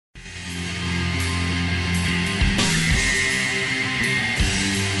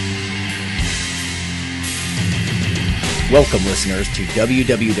Welcome, listeners, to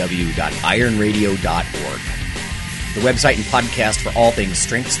www.ironradio.org, the website and podcast for all things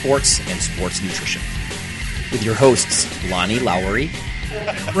strength sports and sports nutrition. With your hosts, Lonnie Lowery.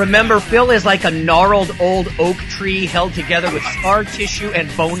 Remember, Phil is like a gnarled old oak tree held together with scar tissue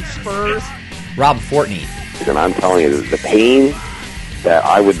and bone spurs. Rob Fortney. And I'm telling you, the pain that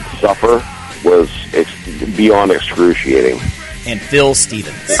I would suffer was beyond excruciating. And Phil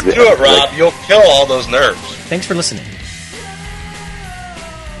Stevens. Do it, Rob. You'll kill all those nerves. Thanks for listening.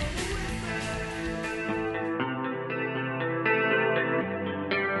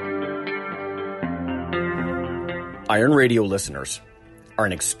 Iron Radio listeners are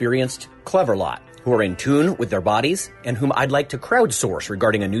an experienced, clever lot who are in tune with their bodies and whom I'd like to crowdsource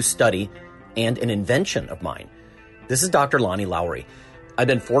regarding a new study and an invention of mine. This is Dr. Lonnie Lowery. I've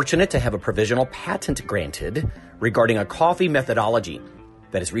been fortunate to have a provisional patent granted regarding a coffee methodology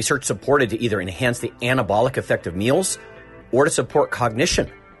that is research supported to either enhance the anabolic effect of meals or to support cognition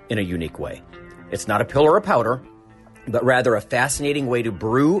in a unique way. It's not a pill or a powder, but rather a fascinating way to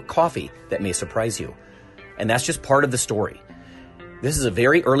brew coffee that may surprise you. And that's just part of the story. This is a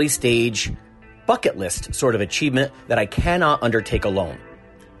very early stage bucket list sort of achievement that I cannot undertake alone.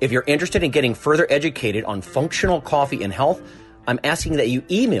 If you're interested in getting further educated on functional coffee and health, I'm asking that you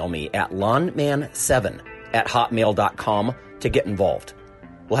email me at lonman7@hotmail.com to get involved.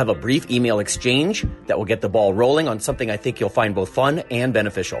 We'll have a brief email exchange that will get the ball rolling on something I think you'll find both fun and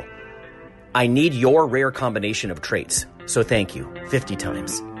beneficial. I need your rare combination of traits, so thank you 50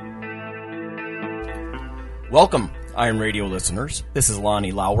 times. Welcome, Iron Radio listeners. This is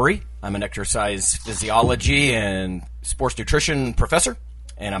Lonnie Lowery. I'm an exercise physiology and sports nutrition professor,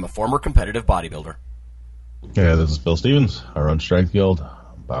 and I'm a former competitive bodybuilder. Yeah, this is Phil Stevens. I run Strength Guild,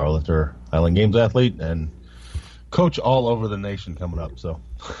 powerlifter, Highland Games athlete, and coach all over the nation coming up. So,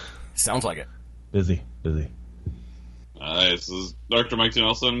 sounds like it. Busy. Hi, this is Dr. Mike T.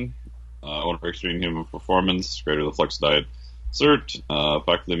 Nelson, owner of Extreme Human Performance, creator of the Flex Diet Cert,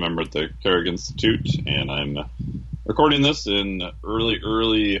 faculty member at the Carrick Institute, and I'm recording this in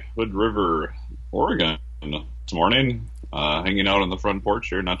early Hood River, Oregon this morning, hanging out on the front porch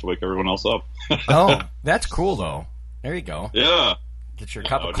here, not to wake everyone else up. Oh, that's cool, though. There you go. Yeah. Get your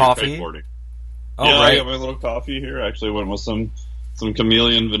cup of coffee. Oh, yeah, right. I got my little coffee here. I actually went with some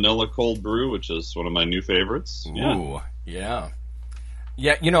Chameleon Vanilla Cold Brew, which is one of my new favorites. Ooh, yeah.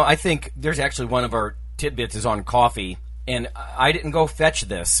 Yeah, I think there's actually one of our tidbits is on coffee. And I didn't go fetch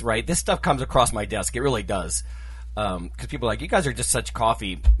this, right? This stuff comes across my desk. It really does. Because people are like, you guys are just such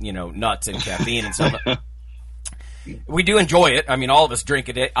coffee, nuts and caffeine and stuff. We do enjoy it. I mean, all of us drink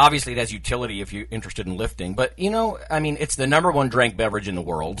it. Obviously, it has utility if you're interested in lifting. But, it's the number one drank beverage in the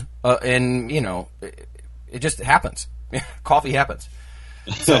world. And, it just happens. Coffee happens.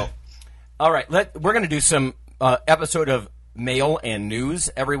 So, all right. We're going to do some episode of Mail and News,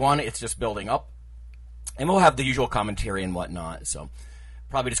 everyone. It's just building up. And we'll have the usual commentary and whatnot. So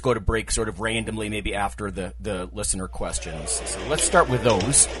probably just go to break sort of randomly, maybe after the listener questions. So let's start with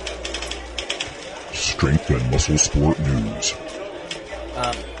those. Strength and Muscle Sport News.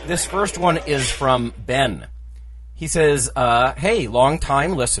 This first one is from Ben. He says, hey,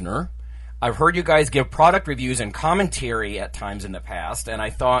 long-time listener. I've heard you guys give product reviews and commentary at times in the past, and I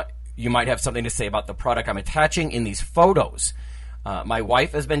thought you might have something to say about the product I'm attaching in these photos. My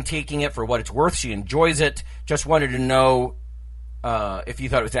wife has been taking it for what it's worth. She enjoys it. Just wanted to know if you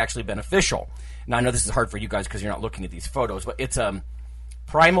thought it was actually beneficial. Now, I know this is hard for you guys because you're not looking at these photos, but it's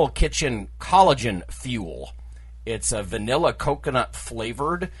Primal Kitchen Collagen Fuel. It's a vanilla coconut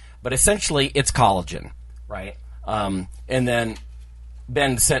flavored, but essentially it's collagen, right? And then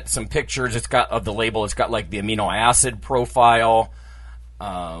Ben sent some pictures. It's got of the label. It's got like the amino acid profile.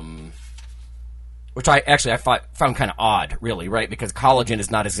 Which I found kind of odd, really, right? Because collagen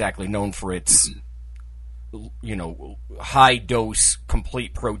is not exactly known for its, high-dose,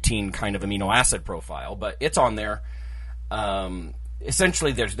 complete protein kind of amino acid profile. But it's on there.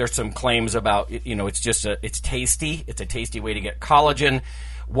 Essentially, there's some claims about, it's tasty. It's a tasty way to get collagen.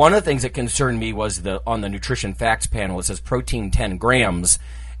 One of the things that concerned me was on the nutrition facts panel, it says protein 10 grams.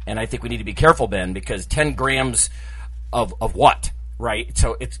 And I think we need to be careful, Ben, because 10 grams of what, right?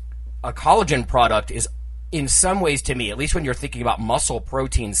 So it's... A collagen product is, in some ways to me, at least when you're thinking about muscle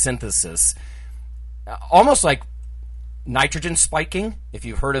protein synthesis, almost like nitrogen spiking, if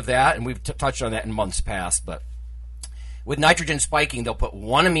you've heard of that, and we've touched on that in months past. But with nitrogen spiking, they'll put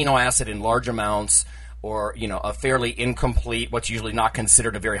one amino acid in large amounts or, a fairly incomplete, what's usually not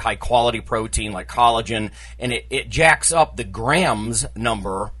considered a very high-quality protein like collagen, and it jacks up the grams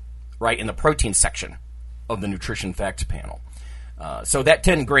number, right, in the protein section of the nutrition facts panel. So that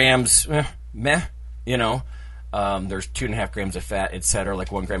 10 grams, meh, There's 2.5 grams of fat, et cetera,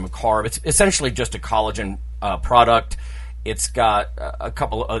 like 1 gram of carb. It's essentially just a collagen product. It's got a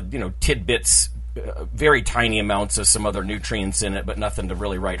couple of tidbits, very tiny amounts of some other nutrients in it, but nothing to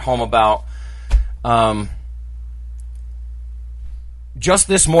really write home about. Just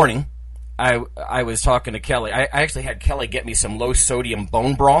this morning, I was talking to Kelly. I actually had Kelly get me some low-sodium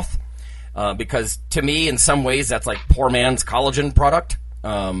bone broth because, to me, in some ways, that's like poor man's collagen product.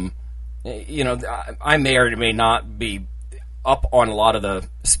 I may or may not be up on a lot of the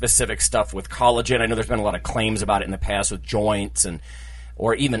specific stuff with collagen. I know there's been a lot of claims about it in the past with joints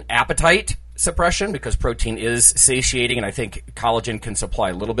or even appetite suppression because protein is satiating, and I think collagen can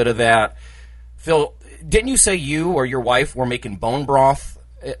supply a little bit of that. Phil, didn't you say you or your wife were making bone broth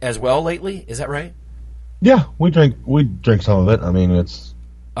as well lately? Is that right? Yeah, we drink some of it. I mean, it's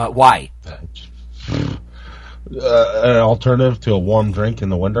why? An alternative to a warm drink in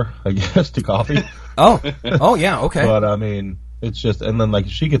the winter, I guess, to coffee. Oh, yeah, okay. But I mean, it's just, and then like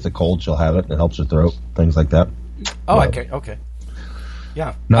if she gets a cold, she'll have it. It helps her throat, things like that. Oh, but, okay.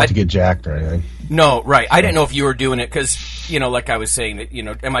 Yeah. Not to get jacked or anything. No, right. I didn't know if you were doing it because, like I was saying,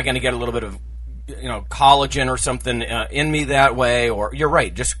 am I going to get a little bit of, collagen or something in me that way? Or you're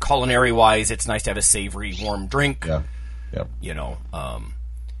right, just culinary-wise, it's nice to have a savory, warm drink. Yeah.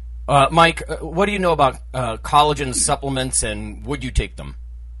 Mike, what do you know about collagen supplements, and would you take them?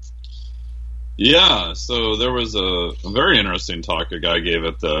 Yeah, so there was a very interesting talk a guy gave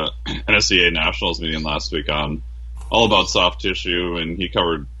at the NSCA Nationals meeting last week on all about soft tissue, and he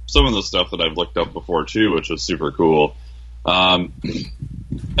covered some of the stuff that I've looked up before too, which was super cool.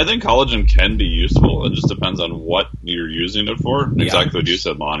 I think collagen can be useful. It just depends on what you're using it for. Yeah. Exactly what you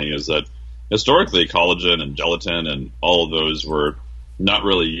said, Lonnie, is that historically collagen and gelatin and all of those were not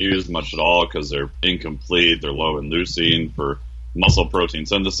really used much at all because they're incomplete, they're low in leucine for muscle protein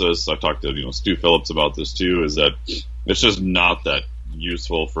synthesis. I've talked to Stu Phillips about this too, is that it's just not that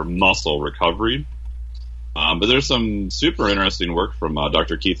useful for muscle recovery. But there's some super interesting work from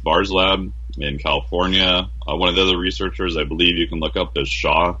Dr. Keith Barr's lab in California. One of the other researchers, I believe you can look up, is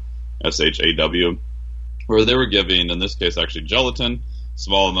Shaw, S-H-A-W, where they were giving, in this case, actually gelatin,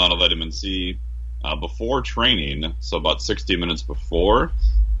 small amount of vitamin C before training, so about 60 minutes before,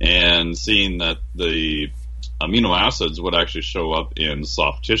 and seeing that the amino acids would actually show up in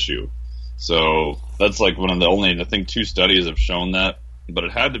soft tissue. So that's like one of the only, I think, 2 studies have shown that. But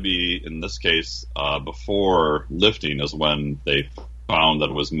it had to be, in this case, before lifting is when they found that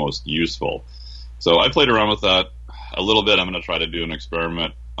it was most useful. So I played around with that a little bit. I'm going to try to do an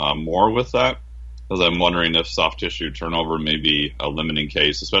experiment more with that because I'm wondering if soft tissue turnover may be a limiting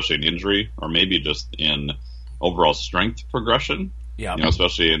case, especially in injury or maybe just in overall strength progression. Yeah.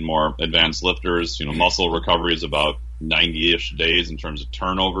 Especially in more advanced lifters. Muscle recovery is about 90-ish days in terms of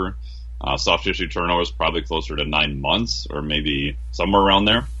turnover. Soft tissue turnover is probably closer to 9 months or maybe somewhere around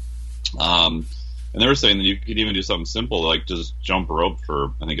there. And they were saying that you could even do something simple like just jump rope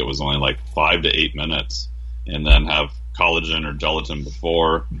for, I think it was only like 5 to 8 minutes and then have collagen or gelatin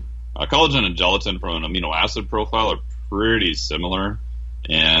before. Collagen and gelatin from an amino acid profile are pretty similar.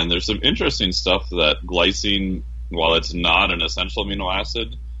 And there's some interesting stuff that glycine, while it's not an essential amino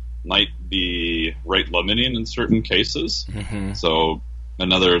acid, might be rate limiting in certain cases. Mm-hmm. So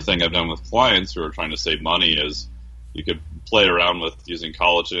another thing I've done with clients who are trying to save money is you could play around with using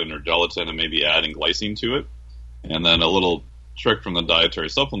collagen or gelatin and maybe adding glycine to it. And then a little trick from the dietary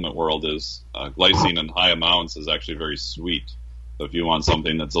supplement world is glycine in high amounts is actually very sweet. So if you want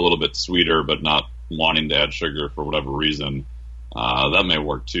something that's a little bit sweeter but not wanting to add sugar for whatever reason, that may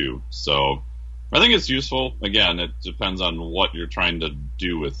work too. So I think it's useful. Again, it depends on what you're trying to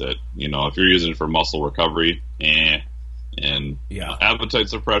do with it. If you're using it for muscle recovery, and appetite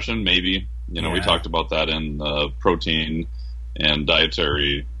suppression, maybe. We talked about that in the protein and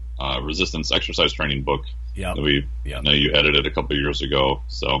dietary resistance exercise training book that we know you edited a couple of years ago.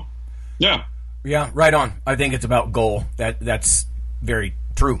 So, yeah. Yeah, right on. I think it's about goal. That's very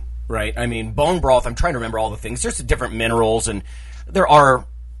true, right? I mean, bone broth, I'm trying to remember all the things. There's different minerals, and there are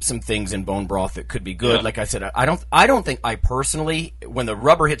some things in bone broth that could be good. Yeah. Like I said, I don't think I personally, when the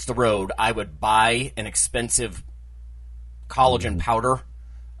rubber hits the road, I would buy an expensive collagen powder.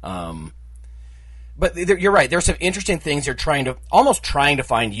 But you're right. There's some interesting things you're trying to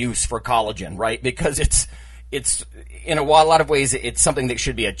find use for collagen, right? Because it's in a lot of ways it's something that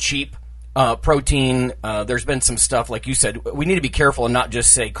should be a cheap protein. There's been some stuff, like you said, we need to be careful and not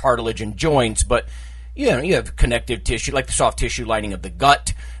just say cartilage and joints, but you have connective tissue, like the soft tissue lining of the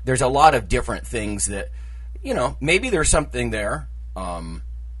gut. There's a lot of different things that, maybe there's something there. I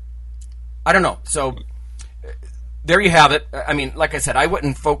don't know. So there you have it. I mean, like I said, I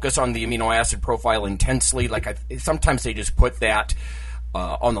wouldn't focus on the amino acid profile intensely. Sometimes they just put that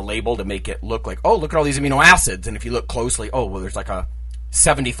on the label to make it look like, oh, look at all these amino acids. And if you look closely, oh, well, there's like a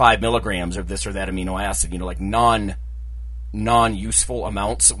 75 milligrams of this or that amino acid, like non-useful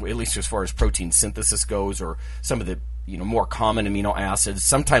amounts, at least as far as protein synthesis goes, or some of the more common amino acids.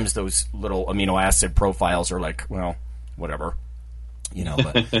 Sometimes those little amino acid profiles are like, well, whatever,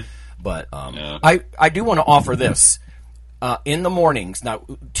 but yeah. I do want to offer this in the mornings. Now,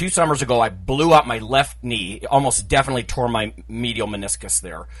 2 summers ago, I blew out my left knee, almost definitely tore my medial meniscus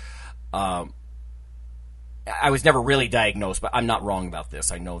there. I was never really diagnosed, but I'm not wrong about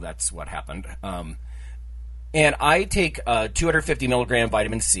this. I know that's what happened. And I take 250 milligram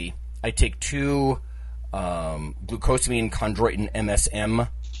vitamin C. I take 2 glucosamine chondroitin MSM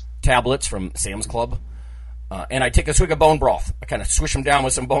tablets from Sam's Club. And I take a swig of bone broth. I kind of swish them down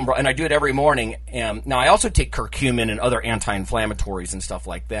with some bone broth, and I do it every morning. And now, I also take curcumin and other anti-inflammatories and stuff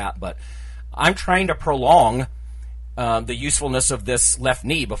like that, but I'm trying to prolong the usefulness of this left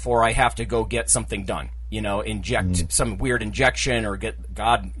knee before I have to go get something done. Inject some weird injection or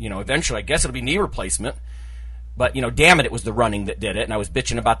eventually I guess it'll be knee replacement. But, damn it was the running that did it, and I was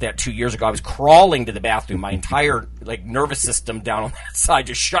bitching about that 2 years ago. I was crawling to the bathroom. My entire nervous system down on that side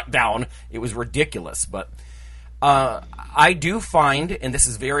just shut down. It was ridiculous. But I do find, and this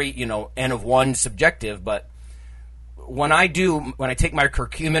is very, N of 1 subjective, but when I take my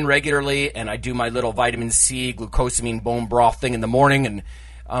curcumin regularly and I do my little vitamin C, glucosamine bone broth thing in the morning,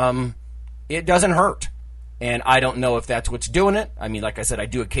 and it doesn't hurt. And I don't know if that's what's doing it. I mean, like I said, I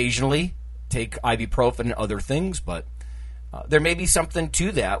do occasionally take ibuprofen and other things, but there may be something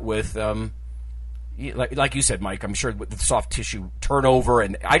to that with, like you said, Mike, I'm sure with the soft tissue turnover,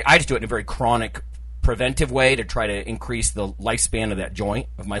 and I just do it in a very chronic, preventive way to try to increase the lifespan of that joint,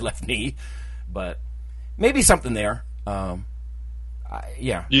 of my left knee, but maybe something there.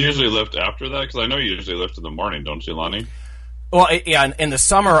 Yeah. You usually lift after that? Because I know you usually lift in the morning, don't you, Lonnie? Well, yeah, in the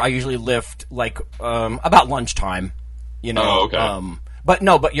summer, I usually lift, about lunchtime, Oh, okay.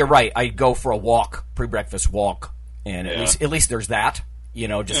 But you're right. I go for a walk, pre-breakfast walk, and at least there's that.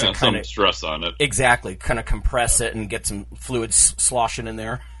 Just to kind of stress on it. Exactly, kind of compress it and get some fluids sloshing in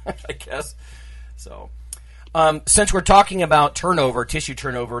there, I guess. So, since we're talking about tissue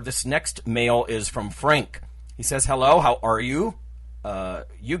turnover, this next mail is from Frank. He says, "Hello, how are you?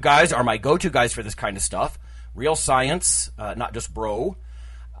 You guys are my go-to guys for this kind of stuff. Real science, not just bro.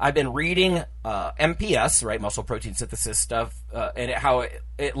 I've been reading MPS, right, muscle protein synthesis stuff, and how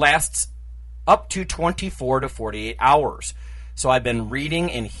it lasts up to 24 to 48 hours. So I've been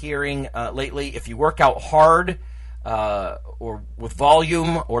reading and hearing lately, if you work out hard or with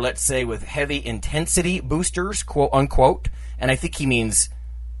volume, or let's say with heavy intensity boosters, quote unquote, and I think he means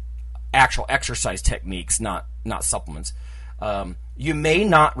actual exercise techniques, not supplements, you may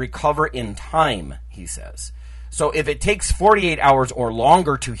not recover in time, he says. So if it takes 48 hours or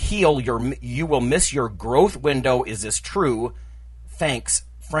longer to heal, you will miss your growth window. Is this true? Thanks,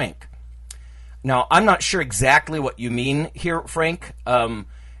 Frank." Now, I'm not sure exactly what you mean here, Frank.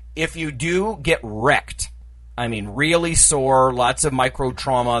 If you do get wrecked, I mean really sore, lots of micro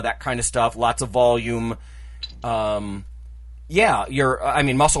trauma, that kind of stuff, lots of volume, muscle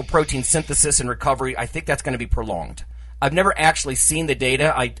protein synthesis and recovery, I think that's going to be prolonged. I've never actually seen the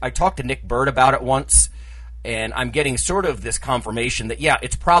data. I talked to Nick Bird about it once, and I'm getting sort of this confirmation that,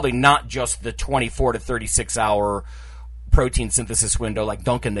 it's probably not just the 24 to 36 hour protein synthesis window like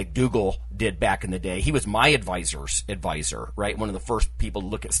Duncan McDougall did back in the day. He was my advisor's advisor, right? One of the first people to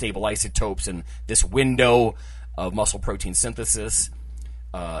look at stable isotopes and this window of muscle protein synthesis.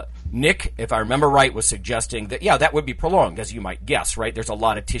 Nick, if I remember right, was suggesting that, that would be prolonged, as you might guess, right? There's a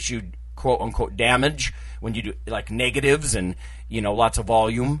lot of tissue, quote unquote, damage when you do like negatives and, lots of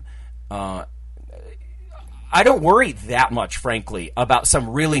volume. I don't worry that much, frankly, about some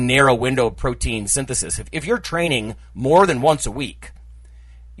really narrow window of protein synthesis. If you're training more than once a week,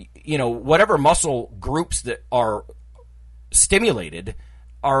 whatever muscle groups that are stimulated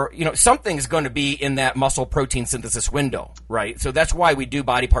are, something's going to be in that muscle protein synthesis window, right? So that's why we do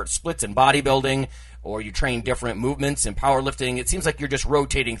body part splits in bodybuilding, or you train different movements in powerlifting. It seems like you're just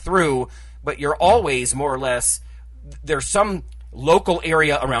rotating through, but you're always more or less, there's some local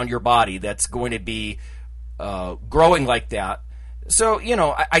area around your body that's going to be growing like that. So,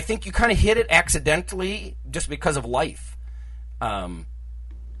 I think you kind of hit it accidentally just because of life. But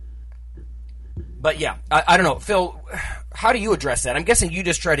yeah, I don't know. Phil, how do you address that? I'm guessing you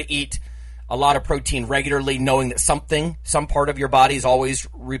just try to eat a lot of protein regularly, knowing that some part of your body is always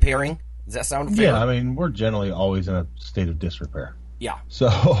repairing. Does that sound fair? Yeah, I mean, we're generally always in a state of disrepair. Yeah. So,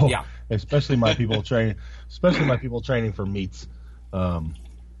 especially my people training for meets.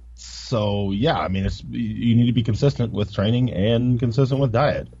 So yeah, I mean, you need to be consistent with training and consistent with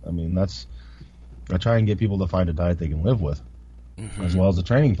diet. I mean, I try and get people to find a diet they can live with, as well as a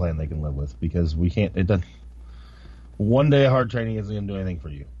training plan they can live with, because we can't. It doesn't. One day of hard training isn't going to do anything for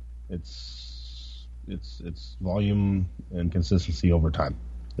you. It's volume and consistency over time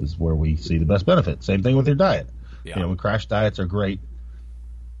is where we see the best benefit. Same thing with your diet. Yeah. Crash diets are great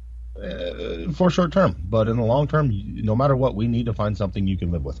for short term, but in the long term, no matter what, we need to find something you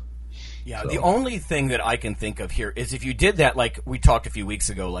can live with. Yeah, so. The only thing that I can think of here is if you did that, like we talked a few weeks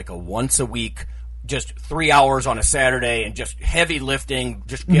ago, like a once a week, just 3 hours on a Saturday and just heavy lifting,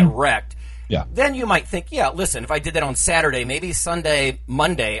 just get wrecked. Yeah. Then you might think, yeah, listen, if I did that on Saturday, maybe Sunday,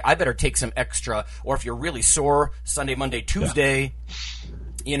 Monday, I better take some extra. Or if you're really sore, Sunday, Monday, Tuesday.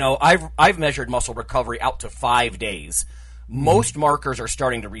 Yeah. I've measured muscle recovery out to 5 days. Most markers are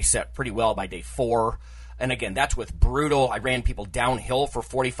starting to reset pretty well by day 4. And again, that's with brutal. I ran people downhill for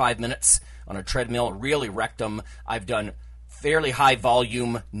 45 minutes on a treadmill, really wrecked them. I've done fairly high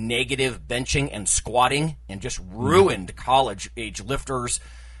volume negative benching and squatting and just ruined college-age lifters.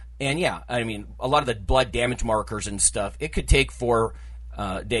 And yeah, I mean, a lot of the blood damage markers and stuff, it could take 4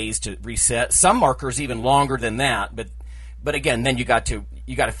 days to reset. Some markers even longer than that. But again, then you got to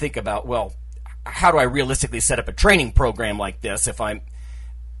think about, well, how do I realistically set up a training program like this if I'm,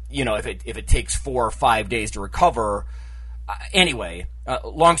 if it takes 4 or 5 days to recover? Anyway,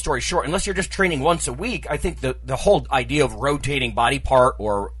 long story short, unless you're just training once a week, I think the whole idea of rotating body part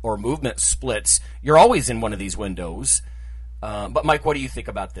or movement splits, you're always in one of these windows. But Mike, what do you think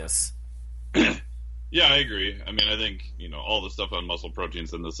about this? Yeah, I agree. I mean, I think, all the stuff on muscle protein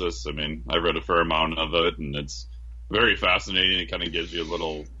synthesis, I mean, I read a fair amount of it, and it's very fascinating. It kind of gives you a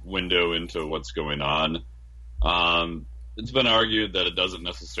little window into what's going on. It's been argued that it doesn't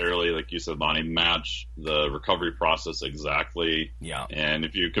necessarily, like you said, Lonnie, match the recovery process exactly. Yeah. And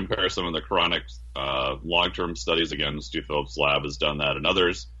if you compare some of the chronic long-term studies, again, Stu Phillips' lab has done that, and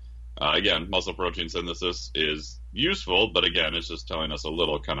others, again, muscle protein synthesis is useful, but again, it's just telling us a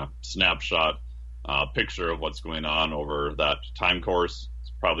little kind of snapshot picture of what's going on over that time course.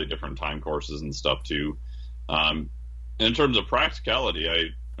 It's probably different time courses and stuff too. In terms of practicality,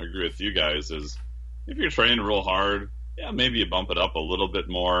 I agree with you guys, is if you're training real hard, yeah, maybe you bump it up a little bit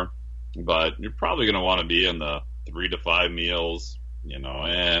more, but you're probably going to want to be in the 3 to 5 meals.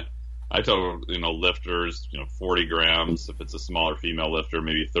 I tell lifters, 40 grams. If it's a smaller female lifter,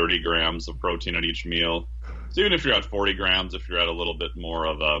 maybe 30 grams of protein at each meal. So even if you're at 40 grams, if you're at a little bit more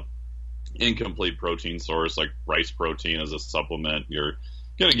of a incomplete protein source like rice protein as a supplement, you're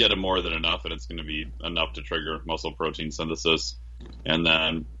going to get more than enough, and it's going to be enough to trigger muscle protein synthesis. And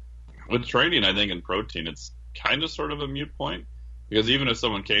then with training, I think in protein, it's kind of sort of a moot point, because even if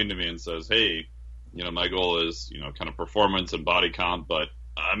someone came to me and says, hey, my goal is, kind of performance and body comp, but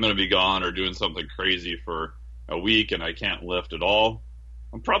I'm going to be gone or doing something crazy for a week and I can't lift at all,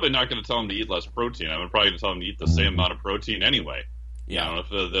 I'm probably not going to tell them to eat less protein. I'm probably going to tell them to eat the same amount of protein anyway. Yeah. If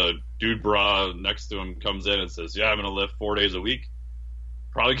the dude bra next to him comes in and says, yeah, I'm going to lift 4 days a week,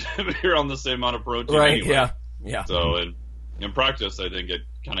 probably going to be around the same amount of protein anyway. Yeah. So in practice, I think it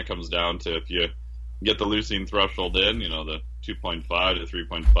kind of comes down to if you get the leucine threshold in, the 2.5 to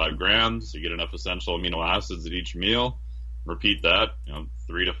 3.5 grams, you get enough essential amino acids at each meal. Repeat that,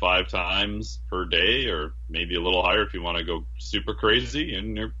 3 to 5 times per day, or maybe a little higher if you want to go super crazy,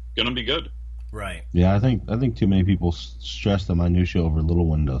 and you're going to be good. Right. Yeah, I think too many people stress the minutia over little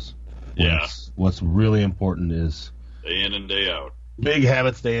windows. Yeah. What's really important is day in and day out. Big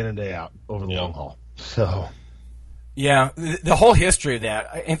habits day in and day out over the long haul. So. Yeah, the whole history of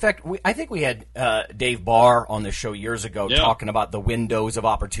that. In fact, I think we had Dave Barr on the show years ago talking about the windows of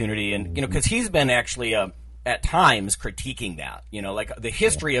opportunity, and because he's been actually at times critiquing that. Like the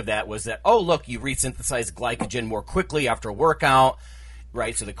history of that was that, oh, look, you resynthesize glycogen more quickly after a workout,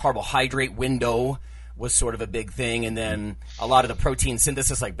 right? So the carbohydrate window was sort of a big thing, and then a lot of the protein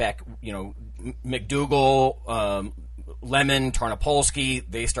synthesis, like back, McDougall, Lemon, Tarnopolsky,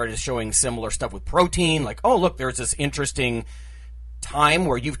 they started showing similar stuff with protein. Like, oh, look, there's this interesting time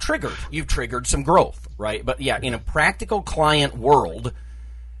where you've triggered some growth, right? But yeah, in a practical client world,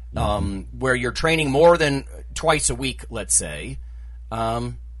 where you're training more than twice a week, let's say,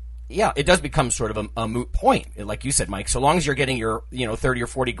 it does become sort of a moot point. Like you said, Mike, so long as you're getting your 30 or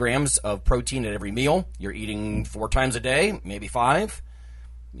 40 grams of protein at every meal, you're eating 4 times a day, maybe 5,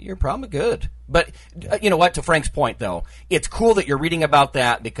 you're probably good. But you know what? To Frank's point, though, it's cool that you're reading about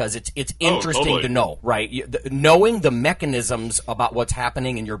that because it's interesting to know, right? Knowing the mechanisms about what's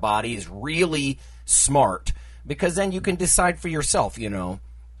happening in your body is really smart, because then you can decide for yourself,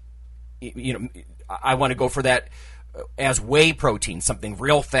 I want to go for that as whey protein, something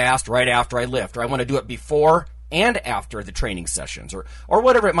real fast right after I lift, or I want to do it before and after the training sessions, or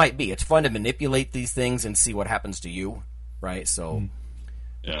whatever it might be. It's fun to manipulate these things and see what happens to you, right? So,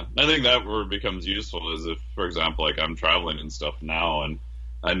 yeah, I think that where it becomes useful is if, for example, like I'm traveling and stuff now, and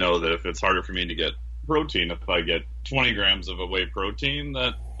I know that if it's harder for me to get protein, if I get 20 grams of a whey protein,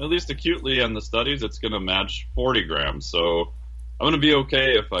 that at least acutely in the studies, it's going to match 40 grams. So I'm going to be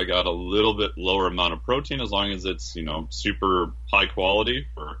okay if I got a little bit lower amount of protein, as long as it's, super high quality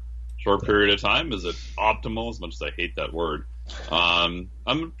for a short period of time. Is it optimal? As much as I hate that word, I'm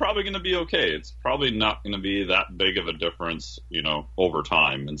probably going to be okay. It's probably not going to be that big of a difference, over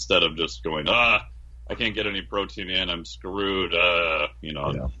time, instead of just going, I can't get any protein in, I'm screwed,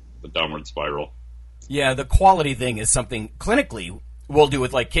 the downward spiral. Yeah, the quality thing is something clinically we'll do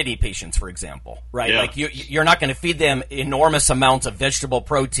with, like, kidney patients, for example, right? Yeah. Like, you're not going to feed them enormous amounts of vegetable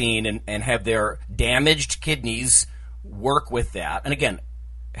protein and have their damaged kidneys work with that. And again,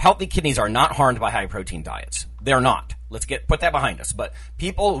 healthy kidneys are not harmed by high-protein diets. They're not. Let's put that behind us. But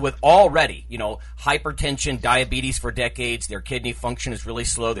people with already, hypertension, diabetes for decades, their kidney function is really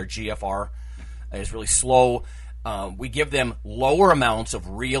slow, their GFR is really slow. We give them lower amounts of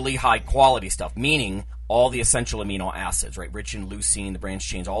really high-quality stuff, meaning all the essential amino acids, right? Rich in leucine, the branched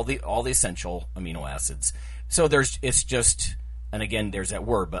chains, all the essential amino acids. So it's just, and again, there's that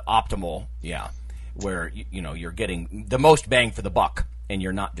word, but optimal, where you're getting the most bang for the buck, and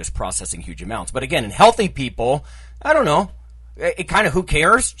you're not just processing huge amounts. But again, in healthy people, I don't know. It kind of, who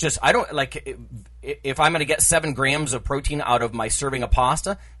cares? Just, I don't, like, if I'm going to get 7 grams of protein out of my serving of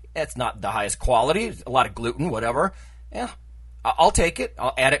pasta, it's not the highest quality, a lot of gluten, whatever. Yeah, I'll take it.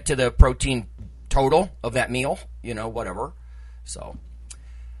 I'll add it to the protein total of that meal, whatever. So,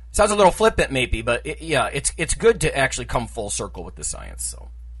 sounds a little flippant maybe, but it's good to actually come full circle with the science. So,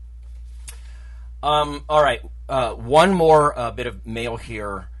 all right, one more bit of mail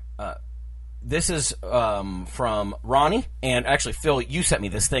here. This is from Ronnie, and actually, Phil, you sent me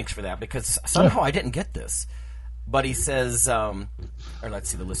this. Thanks for that, because somehow I didn't get this. But he says, or let's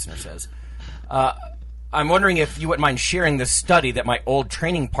see, the listener says, I'm wondering if you wouldn't mind sharing this study that my old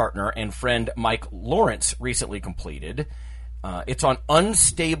training partner and friend Mike Lawrence recently completed. It's on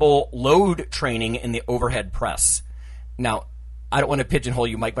unstable load training in the overhead press. Now, I don't want to pigeonhole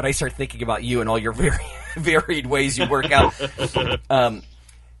you, Mike, but I start thinking about you and all your very varied ways you work out.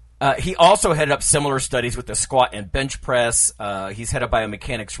 He also headed up similar studies with the squat and bench press. He's head of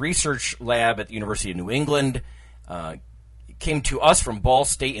biomechanics research lab at the University of New England. Came to us from Ball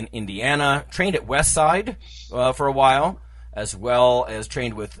State in Indiana, trained at Westside for a while, as well as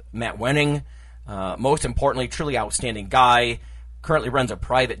trained with Matt Wenning. Most importantly, truly outstanding guy. Currently runs a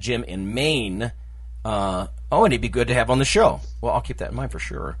private gym in Maine. And he'd be good to have on the show. Well, I'll keep that in mind for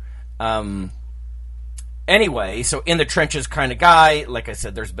sure. Anyway, so in the trenches kind of guy. Like I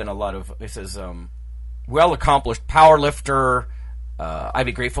said, there's been a lot of, this is well-accomplished power lifter. I'd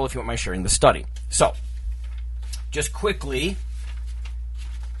be grateful if you wouldn't mind sharing the study. So, just quickly,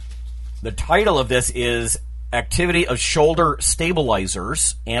 the title of this is Activity of Shoulder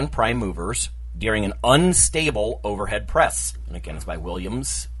Stabilizers and Prime Movers During an Unstable Overhead Press. And again, it's by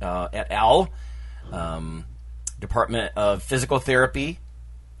Williams et al., Department of Physical Therapy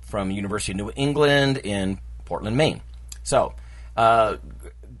from University of New England in Portland, Maine. So,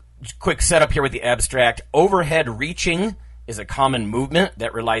 quick setup here with the abstract. Overhead reaching is a common movement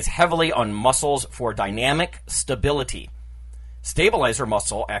that relies heavily on muscles for dynamic stability. Stabilizer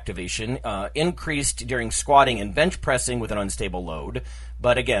muscle activation increased during squatting and bench pressing with an unstable load.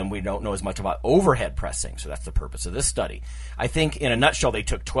 But again, we don't know as much about overhead pressing, so that's the purpose of this study. I think in a nutshell, they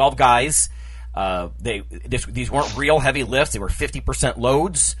took 12 guys. These weren't real heavy lifts. They were 50%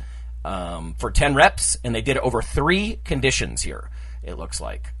 loads for 10 reps, and they did it over 3 conditions here, it looks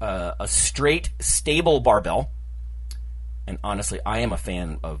like. A straight, stable barbell. And honestly, I am a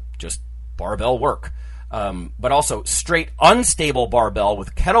fan of just barbell work. But also straight, unstable barbell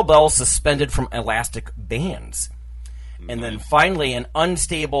with kettlebells suspended from elastic bands. And then finally, an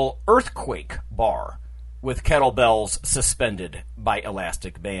unstable earthquake bar with kettlebells suspended by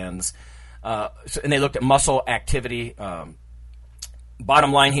elastic bands. And they looked at muscle activity.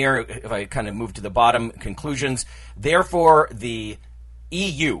 Bottom line here, if I kind of move to the bottom, conclusions. Therefore, the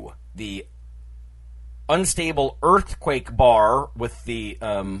EU, the unstable earthquake bar with the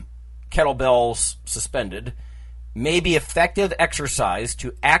kettlebells suspended, may be effective exercise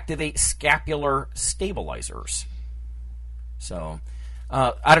to activate scapular stabilizers. So,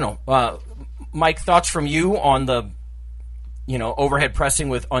 I don't know. Mike, thoughts from you on the, overhead pressing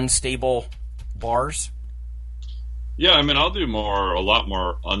with unstable bars? Yeah, I mean, I'll do a lot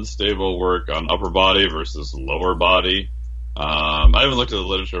more unstable work on upper body versus lower body. I haven't looked at the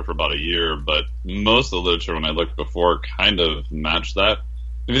literature for about a year, but most of the literature when I looked before kind of matched that.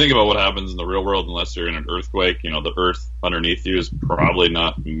 If you think about what happens in the real world, unless you're in an earthquake, the earth underneath you is probably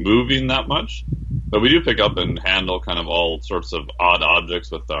not moving that much. But we do pick up and handle kind of all sorts of odd objects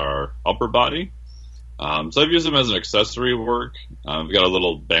with our upper body. So I've used them as an accessory work. We've got a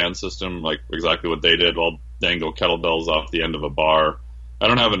little band system, like exactly what they did. I'll dangle kettlebells off the end of a bar. I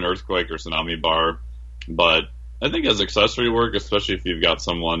don't have an earthquake or tsunami bar, but I think as accessory work, especially if you've got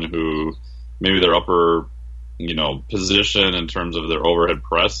someone who maybe their upper, position in terms of their overhead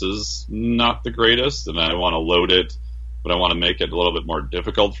press is not the greatest, and I want to load it, but I want to make it a little bit more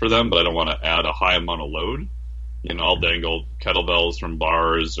difficult for them, but I don't want to add a high amount of load. I'll dangle kettlebells from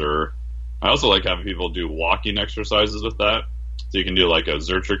bars, or I also like having people do walking exercises with that. So you can do like a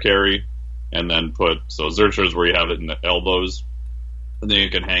Zercher carry, and then Zercher is where you have it in the elbows, and then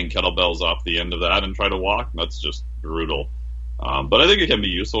you can hang kettlebells off the end of that and try to walk. That's just brutal. But I think it can be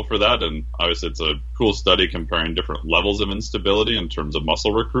useful for that, and obviously it's a cool study comparing different levels of instability in terms of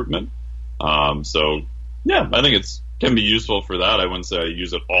muscle recruitment. So, yeah, I think it can be useful for that. I wouldn't say I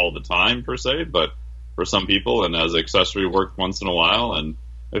use it all the time, per se, but for some people, and as accessory work once in a while. And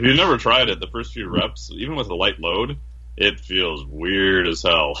if you've never tried it, the first few reps, even with a light load, it feels weird as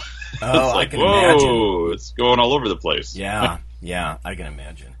hell. Oh, it's like, I can whoa, imagine. It's going all over the place. Yeah, I can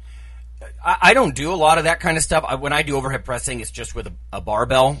imagine. I don't do a lot of that kind of stuff. When I do overhead pressing, it's just with a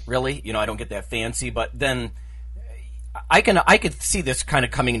barbell, really. I don't get that fancy. But then I could see this kind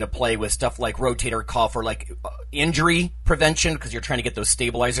of coming into play with stuff like rotator cuff or like injury prevention, because you're trying to get those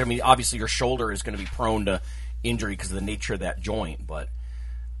stabilizers. I mean, obviously your shoulder is going to be prone to injury because of the nature of that joint. But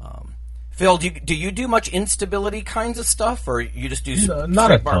Phil, do you do much instability kinds of stuff, or you just do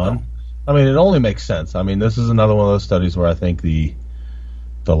not a barbell? ton? I mean, it only makes sense. I mean, this is another one of those studies where I think the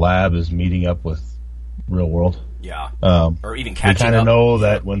lab is meeting up with real world. Yeah, or even catching up. We kind of know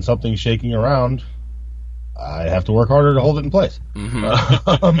that when something's shaking around, I have to work harder to hold it in place.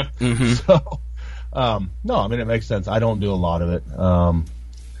 Mm-hmm. So, no, I mean, it makes sense. I don't do a lot of it.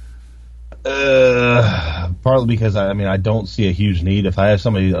 Partly because, I don't see a huge need. If I have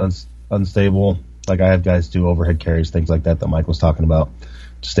somebody unstable, like I have guys do overhead carries, things like that Mike was talking about,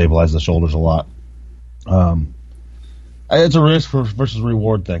 to stabilize the shoulders a lot. It's a risk versus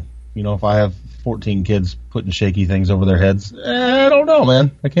reward thing. If I have 14 kids putting shaky things over their heads, I don't know,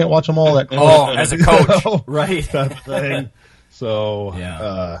 man. I can't watch them all that. As a coach, right? That thing. So,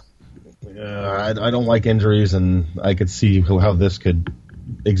 yeah. I don't like injuries, and I could see how this could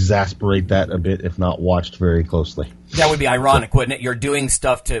exasperate that a bit if not watched very closely. That would be ironic, wouldn't it? You're doing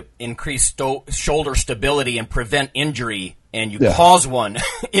stuff to increase shoulder stability and prevent injury, and you cause one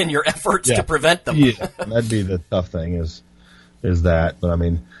in your efforts to prevent them. Yeah, that'd be the tough thing is that. But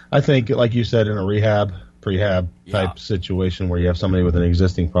I think, like you said, in a prehab type situation where you have somebody with an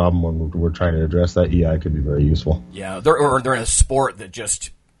existing problem when we're trying to address that, it could be very useful. Yeah, they're in a sport that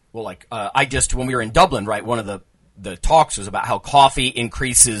just, when we were in Dublin, right, one of the talks was about how coffee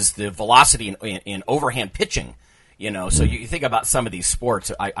increases the velocity in overhand pitching. So you think about some of these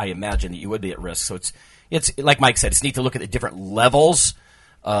sports, I imagine that you would be at risk. So it's like Mike said, it's neat to look at the different levels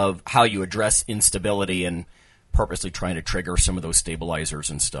of how you address instability and purposely trying to trigger some of those stabilizers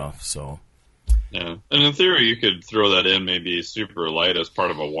and stuff. So, yeah, and in theory, you could throw that in maybe super light as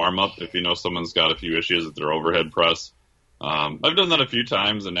part of a warm up if someone's got a few issues with their overhead press. I've done that a few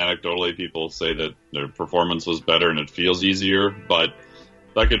times, and anecdotally, people say that their performance was better and it feels easier, but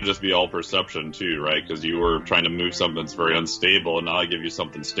that could just be all perception too, right? Because you were trying to move something that's very unstable, and now I give you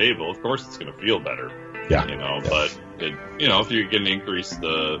something stable. Of course, it's going to feel better. Yeah. But if you can increase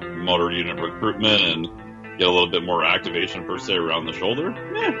the motor unit recruitment and get a little bit more activation per se around the shoulder,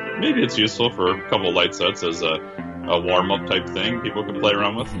 maybe it's useful for a couple of light sets as a warm up type thing people can play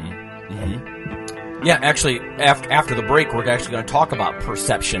around with. Mm-hmm. Mm-hmm. Yeah, actually, after the break, we're actually going to talk about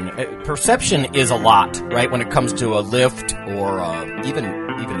perception. Perception is a lot, right, when it comes to a lift or even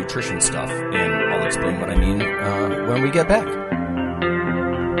nutrition stuff. And I'll explain what I mean when we get back.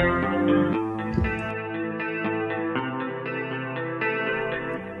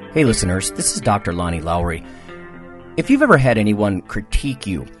 Hey, listeners, this is Dr. Lonnie Lowry. If you've ever had anyone critique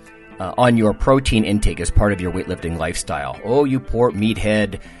you on your protein intake as part of your weightlifting lifestyle, oh, you poor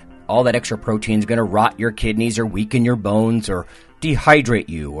meathead, all that extra protein is going to rot your kidneys or weaken your bones or dehydrate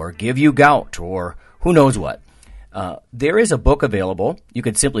you or give you gout or who knows what. There is a book available. You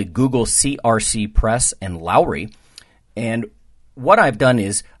could simply Google CRC Press and Lowry. And what I've done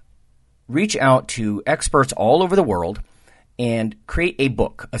is reach out to experts all over the world and create a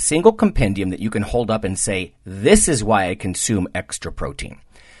book, a single compendium that you can hold up and say, this is why I consume extra protein.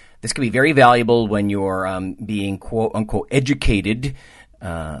 This can be very valuable when you're being quote-unquote educated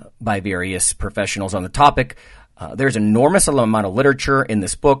by various professionals on the topic. There's an enormous amount of literature in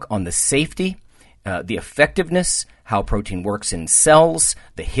this book on the safety, the effectiveness, how protein works in cells,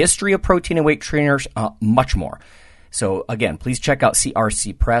 the history of protein and weight trainers, much more. So again, please check out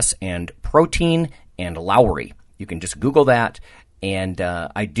CRC Press and Protein and Lowry. You can just Google that. And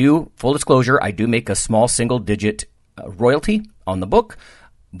I do, full disclosure, I do make a small single-digit royalty on the book.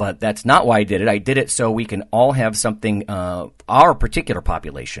 But that's not why I did it. I did it so we can all have something, our particular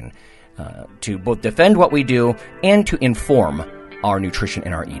population, to both defend what we do and to inform our nutrition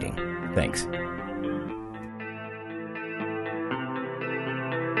and our eating. Thanks.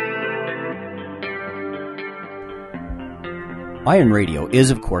 Iron Radio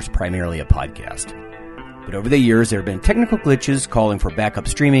is, of course, primarily a podcast. But over the years, there have been technical glitches calling for backup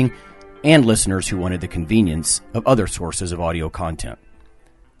streaming and listeners who wanted the convenience of other sources of audio content.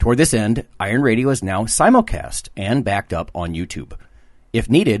 Toward this end, Iron Radio is now simulcast and backed up on YouTube. If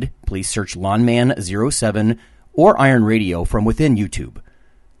needed, please search Lawnman07 or Iron Radio from within YouTube.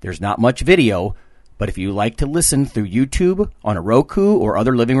 There's not much video, but if you like to listen through YouTube on a Roku or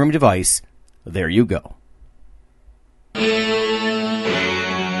other living room device, there you go.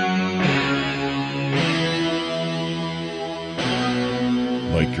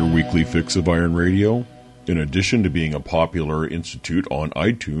 Like your weekly fix of Iron Radio? In addition to being a popular institute on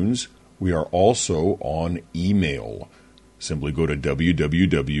iTunes, we are also on email. Simply go to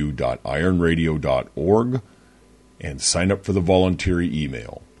www.ironradio.org and sign up for the voluntary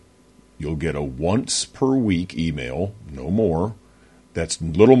email. You'll get a once-per-week email, no more, that's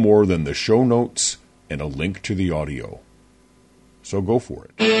little more than the show notes and a link to the audio. So go for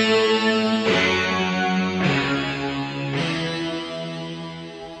it.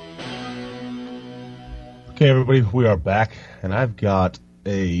 Okay, everybody, we are back, and I've got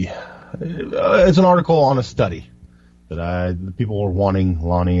it's an article on a study that the people were wanting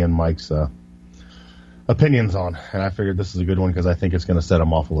Lonnie and Mike's opinions on, and I figured this is a good one because I think it's going to set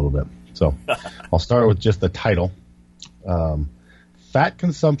them off a little bit. So I'll start with just the title. Fat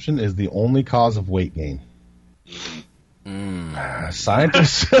consumption is the only cause of weight gain.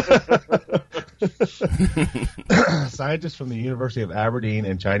 Scientists from the University of Aberdeen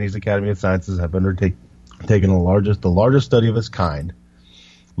and Chinese Academy of Sciences have undertaken the largest study of its kind,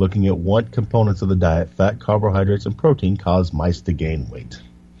 looking at what components of the diet, fat, carbohydrates, and protein, cause mice to gain weight.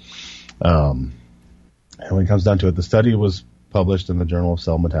 And when it comes down to it, the study was published in the Journal of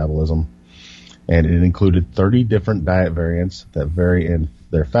Cell Metabolism, and it included 30 different diet variants that vary in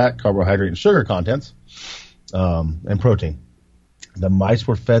their fat, carbohydrate, and sugar contents, and protein. The mice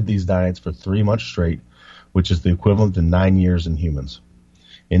were fed these diets for 3 months straight, which is the equivalent to 9 years in humans.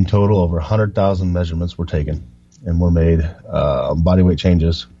 In total, over 100,000 measurements were taken and were made body weight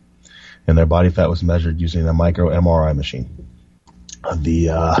changes, and their body fat was measured using a micro MRI machine.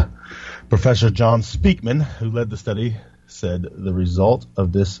 The Professor John Speakman, who led the study, said the result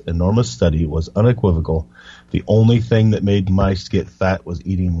of this enormous study was unequivocal. The only thing that made mice get fat was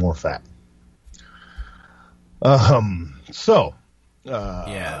eating more fat.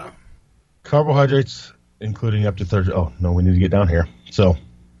 Carbohydrates, including up to 30. Oh, no, we need to get down here. So,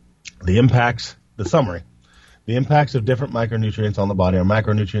 the impacts of different micronutrients on the body or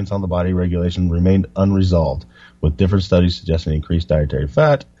macronutrients on the body regulation remained unresolved, with different studies suggesting increased dietary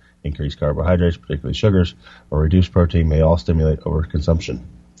fat, increased carbohydrates, particularly sugars, or reduced protein may all stimulate overconsumption.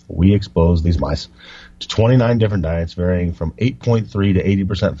 We exposed these mice to 29 different diets varying from 8.3 to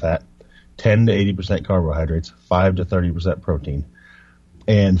 80% fat, 10 to 80% carbohydrates, 5 to 30% protein,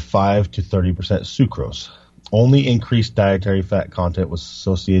 and 5 to 30% sucrose. Only increased dietary fat content was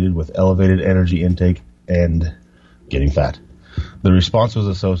associated with elevated energy intake and getting fat. The response was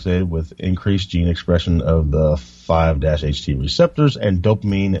associated with increased gene expression of the 5-HT receptors and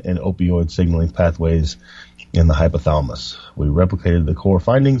dopamine and opioid signaling pathways in the hypothalamus. We replicated the core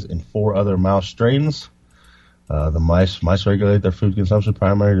findings in 4 other mouse strains. The mice regulate their food consumption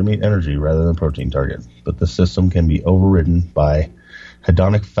primarily to meet energy rather than protein target, but the system can be overridden by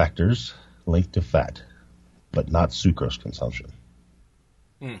hedonic factors linked to fat, but not sucrose consumption.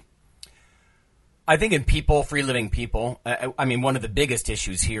 I think in people, free-living people, I mean, one of the biggest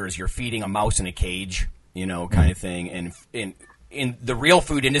issues here is you're feeding a mouse in a cage, kind of thing. And in the real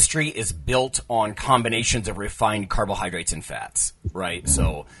food industry is built on combinations of refined carbohydrates and fats, right?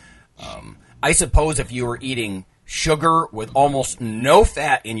 So I suppose if you were eating sugar with almost no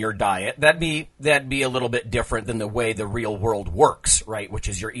fat in your diet, that'd be a little bit different than the way the real world works, right? Which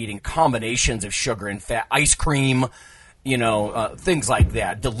is you're eating combinations of sugar and fat, ice cream, things like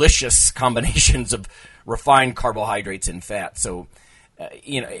that. Delicious combinations of refined carbohydrates and fat. So,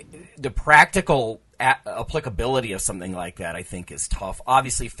 the practical applicability of something like that, I think, is tough.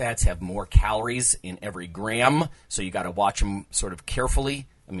 Obviously, fats have more calories in every gram, so you got to watch them sort of carefully.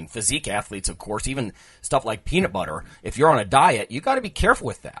 I mean, physique athletes, of course, even stuff like peanut butter. If you're on a diet, you got to be careful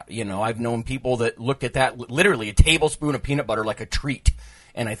with that. I've known people that looked at that, literally a tablespoon of peanut butter, like a treat.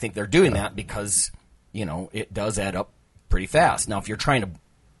 And I think they're doing that because, it does add up pretty fast. Now, if you're trying to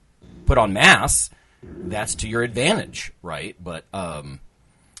put on mass, that's to your advantage, right? But, I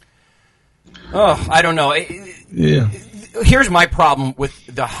don't know. Yeah. Here's my problem with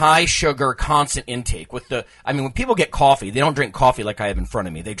the high sugar constant intake. When people get coffee, they don't drink coffee like I have in front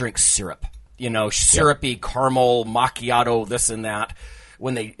of me. They drink syrup. Syrupy caramel, macchiato, this and that.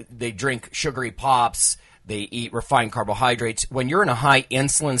 When they drink sugary pops, they eat refined carbohydrates. When you're in a high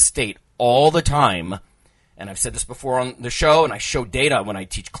insulin state all the time, and I've said this before on the show, and I show data when I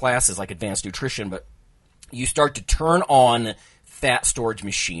teach classes like advanced nutrition, but you start to turn on fat storage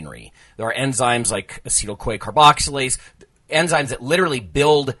machinery. There are enzymes like acetyl-CoA carboxylase, enzymes that literally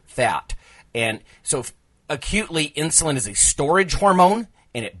build fat. And so acutely, insulin is a storage hormone,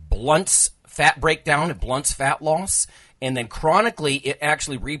 and it blunts fat breakdown, it blunts fat loss. And then chronically, it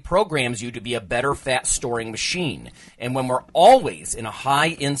actually reprograms you to be a better fat-storing machine. And when we're always in a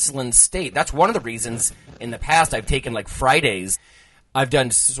high insulin state, that's one of the reasons in the past I've taken like Fridays, I've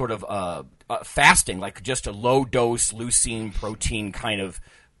done sort of fasting, like just a low-dose leucine protein kind of,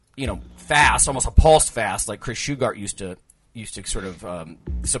 fast, almost a pulse fast, like Chris Shugart used to sort of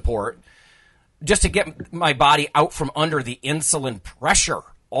support, just to get my body out from under the insulin pressure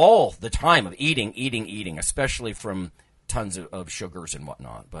all the time of eating, especially from tons of sugars and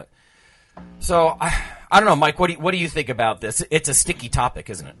whatnot. But so I don't know, Mike. What do you think about this? It's a sticky topic,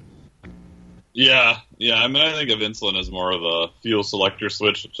 isn't it? Yeah. I think of insulin as more of a fuel selector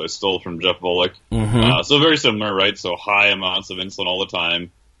switch, which I stole from Jeff Volek. Mm-hmm. So very similar, right? So high amounts of insulin all the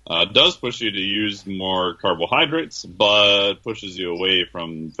time does push you to use more carbohydrates, but pushes you away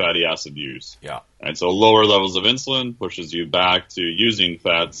from fatty acid use. Yeah. And so lower levels of insulin pushes you back to using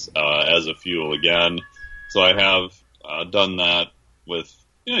fats as a fuel again. So I have done that with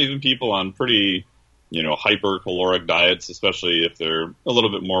even people on pretty hypercaloric diets, especially if they're a little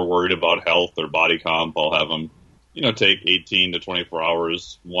bit more worried about health or body comp. I'll have them take 18 to 24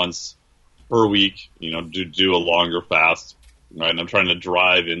 hours once per week, do a longer fast. Right, and I'm trying to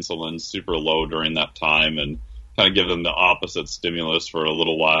drive insulin super low during that time and kind of give them the opposite stimulus for a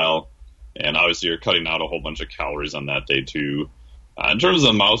little while. And obviously you're cutting out a whole bunch of calories on that day too. In terms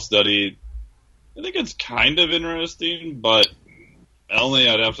of the mouse study, I think it's kind of interesting, but only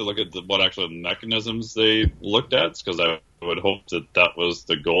I'd have to look at what actual mechanisms they looked at, because I would hope that was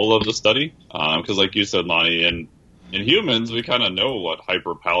the goal of the study. Because like you said, Lonnie, in humans, we kind of know what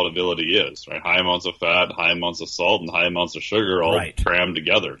hyperpalatability is, right? High amounts of fat, high amounts of salt, and high amounts of sugar all crammed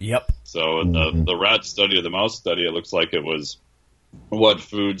together. Yep. So in the rat study or the mouse study, it looks like it was what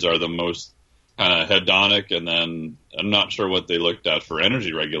foods are the most kind of hedonic, and then I'm not sure what they looked at for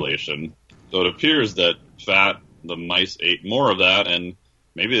energy regulation. So it appears that fat, the mice ate more of that, and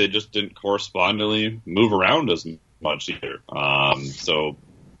maybe they just didn't correspondingly move around as much either. So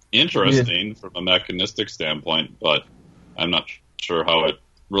interesting from a mechanistic standpoint, but I'm not sure how it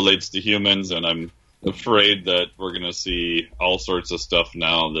relates to humans, and I'm afraid that we're going to see all sorts of stuff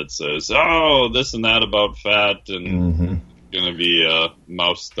now that says, this and that about fat, and going to be a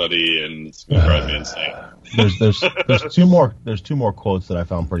mouse study, and it's going to drive me insane. There's two more quotes that I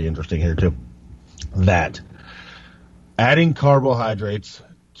found pretty interesting here too. That adding carbohydrates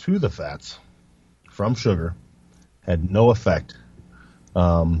to the fats from sugar had no effect.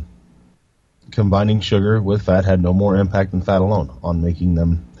 Combining sugar with fat had no more impact than fat alone on making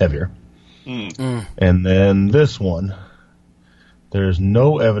them heavier. And then this one, there's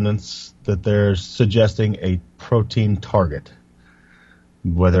no evidence that they're suggesting a protein target.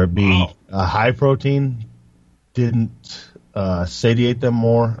 Whether it be a high protein didn't satiate them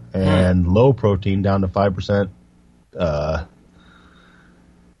more, and low protein down to 5% it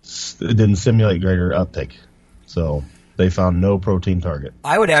didn't stimulate greater uptake. So they found no protein target.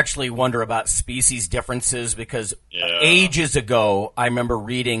 I would actually wonder about species differences, because ages ago I remember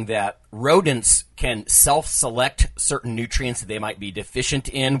reading that rodents can self-select certain nutrients that they might be deficient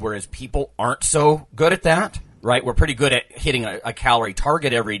in, whereas people aren't so good at that, right? We're pretty good at hitting a calorie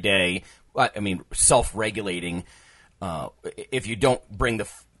target every day. I mean, self-regulating. If you don't bring the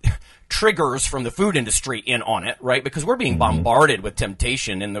triggers from the food industry in on it, right? Because we're being bombarded with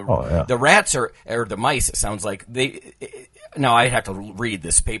temptation, and the rats or the mice, it sounds like now I have to read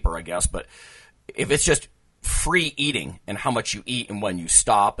this paper, I guess, but if it's just free eating and how much you eat and when you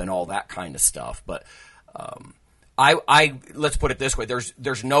stop and all that kind of stuff. But I let's put it this way: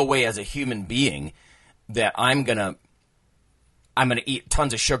 there's no way as a human being that I'm gonna eat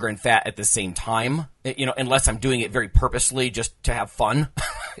tons of sugar and fat at the same time, unless I'm doing it very purposely just to have fun,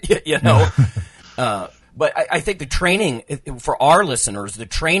 But I think the training, for our listeners, the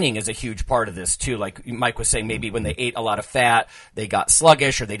training is a huge part of this too. Like Mike was saying, maybe when they ate a lot of fat, they got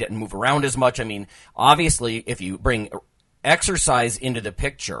sluggish or they didn't move around as much. I mean, obviously, if you bring exercise into the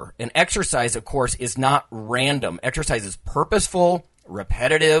picture, and exercise, of course, is not random. Exercise is purposeful,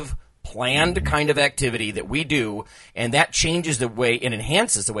 repetitive, planned kind of activity that we do, and that changes the way and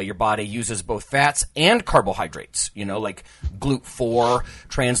enhances the way your body uses both fats and carbohydrates. Like GLUT4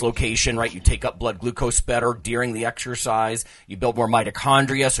 translocation, right? You take up blood glucose better during the exercise. You build more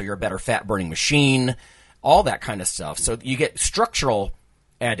mitochondria, so you're a better fat-burning machine, all that kind of stuff. So you get structural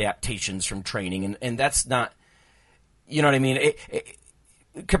adaptations from training, and that's not, you know what I mean?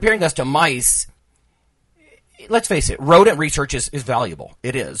 Comparing us to mice, let's face it, rodent research is valuable.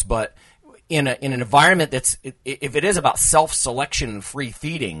 It is, but in an environment if it is about self-selection and free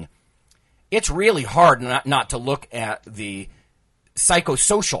feeding, it's really hard not to look at the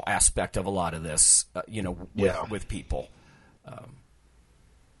psychosocial aspect of a lot of this, with people.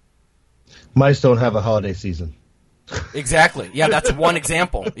 Mice don't have a holiday season. Exactly. Yeah, that's one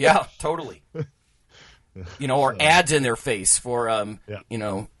example. Yeah, totally. Or ads in their face for,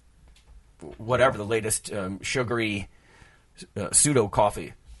 whatever the latest sugary pseudo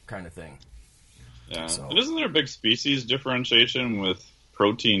coffee kind of thing. Yeah. So. And isn't there a big species differentiation with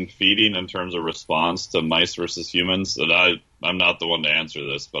protein feeding in terms of response to mice versus humans? That I'm not the one to answer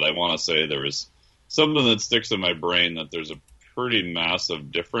this, but I want to say there is something that sticks in my brain that there's a pretty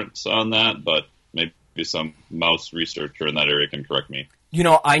massive difference on that, but maybe some mouse researcher in that area can correct me.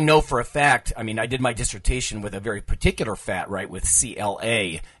 I know for a fact, I did my dissertation with a very particular fat, right, with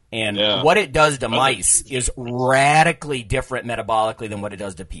CLA. And what it does to mice is radically different metabolically than what it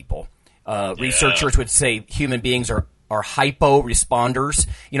does to people. Researchers would say human beings are hypo responders.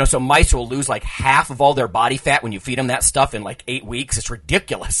 So mice will lose like half of all their body fat when you feed them that stuff in like 8 weeks. It's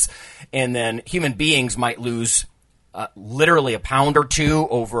ridiculous. And then human beings might lose literally a pound or two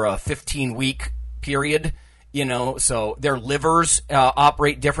over a 15-week period. So their livers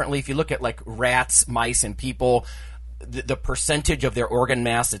operate differently. If you look at like rats, mice, and people, the percentage of their organ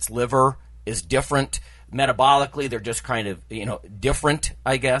mass that's liver is different. Metabolically, they're just kind of, different,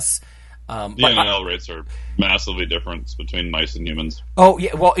 I guess. NL rates are massively different between mice and humans. Oh,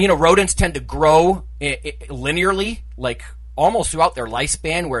 yeah. Well, rodents tend to grow linearly, like almost throughout their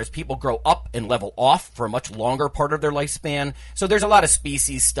lifespan, whereas people grow up and level off for a much longer part of their lifespan. So there's a lot of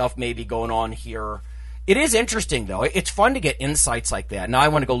species stuff maybe going on here. It is interesting, though. It's fun to get insights like that. Now I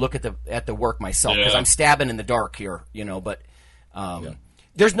want to go look at the work myself because I'm stabbing in the dark here, But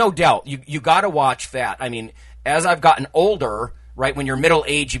there's no doubt you got to watch fat. As I've gotten older, right, when you're middle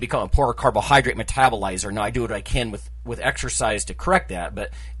age, you become a poor carbohydrate metabolizer. Now I do what I can with exercise to correct that,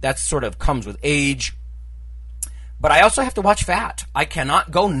 but that sort of comes with age. But I also have to watch fat. I cannot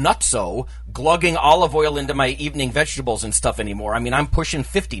go nutso glugging olive oil into my evening vegetables and stuff anymore. I'm pushing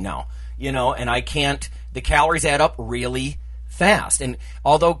 50 now. And I can't, the calories add up really fast. And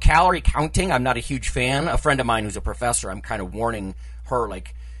although calorie counting, I'm not a huge fan. A friend of mine who's a professor, I'm kind of warning her,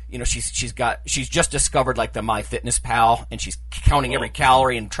 like, she's just discovered like the MyFitnessPal, and she's counting every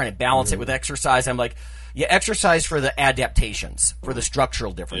calorie and trying to balance it with exercise. I'm like, exercise for the adaptations, for the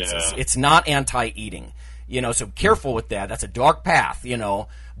structural differences. Yeah. It's not anti-eating, so careful with that. That's a dark path,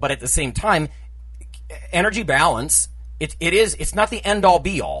 but at the same time, energy balance, it's not the end all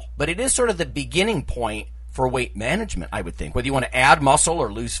be all, but it is sort of the beginning point for weight management, I would think. Whether you want to add muscle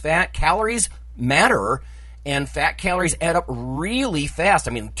or lose fat, calories matter, and fat calories add up really fast.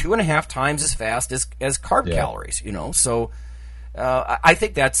 2.5 times as fast as carb calories, So I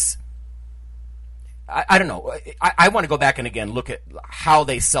think that's, I don't know. I want to go back and again look at how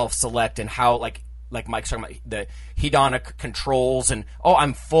they self-select and how, like Mike's talking about, the hedonic controls and,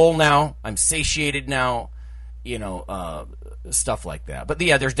 I'm full now, I'm satiated now. Stuff like that. But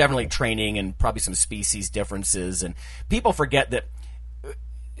there's definitely training and probably some species differences. And people forget that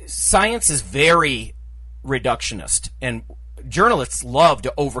science is very reductionist, and journalists love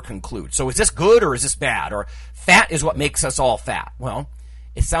to overconclude. So is this good or is this bad? Or fat is what makes us all fat. Well,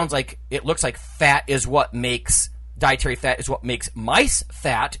 it looks like dietary fat is what makes mice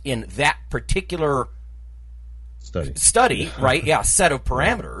fat in that particular study, right? Yeah, set of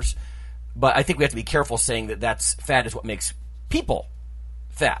parameters. But I think we have to be careful saying that fat is what makes people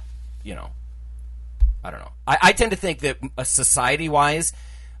fat. I don't know. I tend to think that society-wise,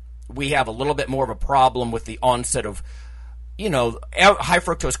 we have a little bit more of a problem with the onset of, high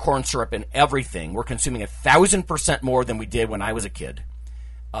fructose corn syrup in everything. We're consuming 1,000% more than we did when I was a kid.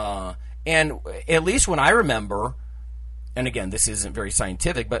 And at least when I remember, and again, this isn't very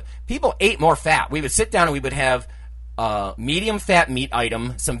scientific, but people ate more fat. We would sit down and we would have a medium fat meat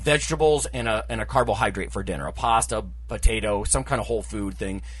item, some vegetables, and a carbohydrate for dinner, a pasta, potato, some kind of whole food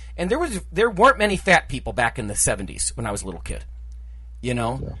thing. And there weren't many fat people back in the 70s when I was a little kid,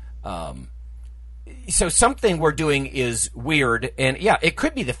 Yeah. So something we're doing is weird, and yeah, it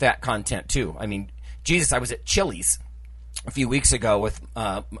could be the fat content too. I mean, Jesus, I was at Chili's a few weeks ago with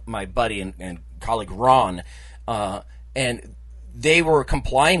my buddy and colleague Ron, and they were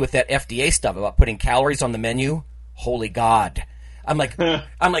complying with that FDA stuff about putting calories on the menu. Holy God. I'm like, look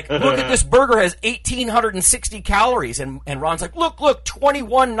at this burger has 1,860 calories, and Ron's like, look,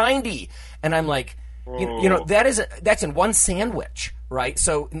 2,190, and I'm like, that's in one sandwich, right?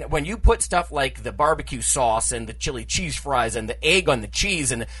 So when you put stuff like the barbecue sauce and the chili cheese fries and the egg on the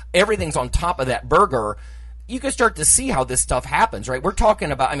cheese and everything's on top of that burger, you can start to see how this stuff happens, right? We're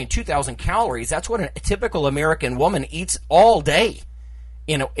talking about, 2,000 calories. That's what a typical American woman eats all day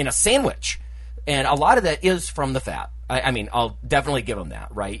in a sandwich. And a lot of that is from the fat. I'll definitely give them that,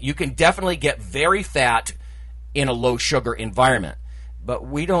 right? You can definitely get very fat in a low-sugar environment. But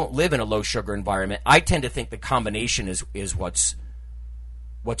we don't live in a low-sugar environment. I tend to think the combination is what's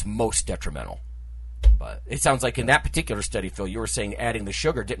most detrimental. But it sounds like in that particular study, Phil, you were saying adding the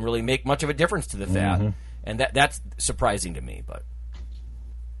sugar didn't really make much of a difference to the fat. Mm-hmm. And that's surprising to me. But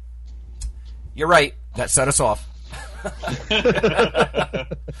you're right. That set us off.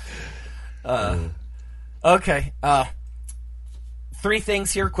 Okay. 3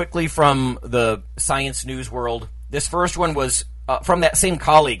 things here quickly from the science news world. This first one was from that same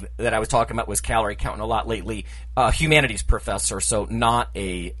colleague that I was talking about, was calorie counting a lot lately. Humanities professor, so not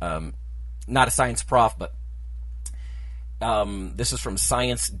a science prof, but this is from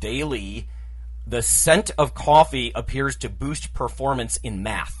Science Daily. The scent of coffee appears to boost performance in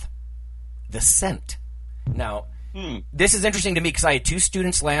math. The scent. Now, this is interesting to me because I had 2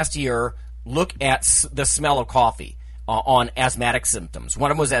 students last year look at the smell of coffee on asthmatic symptoms.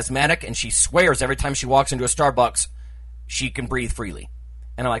 One of them was asthmatic, and she swears every time she walks into a Starbucks, she can breathe freely.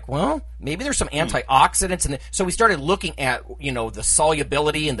 And I'm like, well, maybe there's some antioxidants in it. So we started looking at, the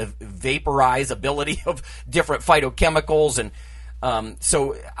solubility and the vaporizability of different phytochemicals. And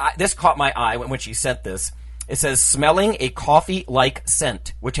this caught my eye when she sent this. It says, smelling a coffee-like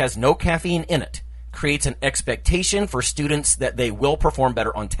scent, which has no caffeine in it, creates an expectation for students that they will perform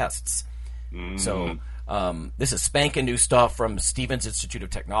better on tests. So this is spanking new stuff from Stevens Institute of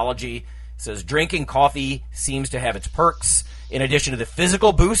Technology. It says drinking coffee seems to have its perks in addition to the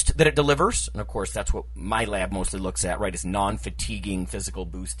physical boost that it delivers. And, of course, that's what my lab mostly looks at, right? It's non-fatiguing physical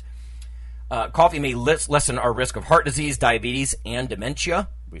boost. Coffee may lessen our risk of heart disease, diabetes, and dementia.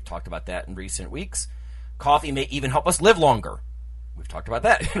 We've talked about that in recent weeks. Coffee may even help us live longer. We've talked about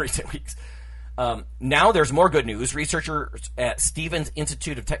that in recent weeks. Now there's more good news. Researchers at Stevens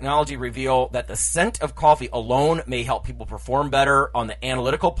Institute of Technology reveal that the scent of coffee alone may help people perform better on the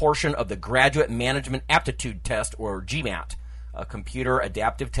analytical portion of the Graduate Management Aptitude Test, or GMAT, a computer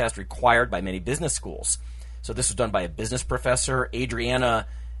adaptive test required by many business schools. So this was done by a business professor, Adriana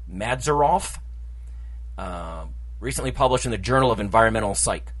Madzaroff, recently published in the Journal of Environmental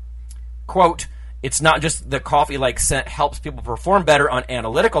Psych. Quote, it's not just the coffee-like scent helps people perform better on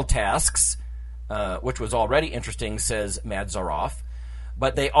analytical tasks, which was already interesting, says Madzaroff,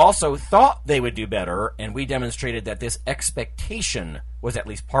 but they also thought they would do better, and we demonstrated that this expectation was at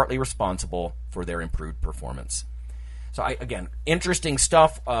least partly responsible for their improved performance. So, again, interesting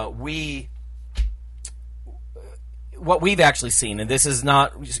stuff. What we've actually seen, and this is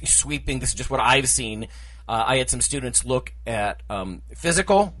not sweeping, this is just what I've seen. I had some students look at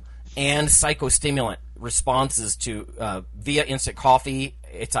physical and psychostimulant responses to via instant coffee.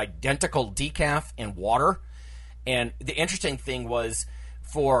 It's identical decaf and water. And the interesting thing was,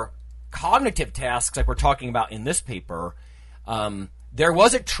 for cognitive tasks like we're talking about in this paper, there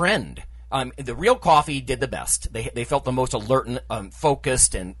was a trend. The real coffee did the best. They felt the most alert and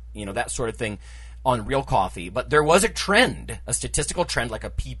focused and that sort of thing on real coffee. But there was a trend, a statistical trend, like a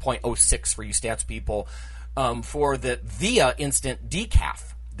P.06 for you stats people, for the via instant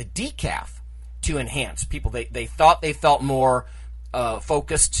decaf, the decaf, to enhance people. They thought they felt more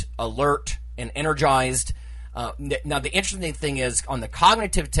focused, alert, and energized. Now, the interesting thing is, on the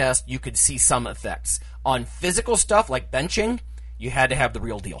cognitive test, you could see some effects. On physical stuff like benching, you had to have the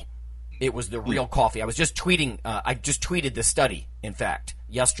real deal. It was the real coffee. I was just tweeting. I just tweeted this study, in fact,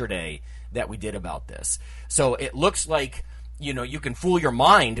 yesterday that we did about this. So it looks like you can fool your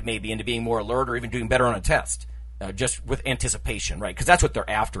mind maybe into being more alert or even doing better on a test. Just with anticipation, right? Because that's what they're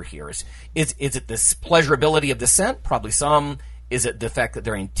after here. Is it this pleasurability of the scent? Probably some. Is it the fact that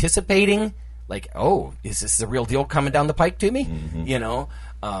they're anticipating, like, oh, is this the real deal coming down the pike to me?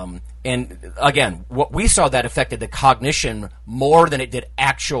 Mm-hmm. And again, what we saw that affected the cognition more than it did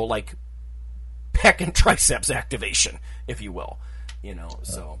actual, like, pec and triceps activation, if you will.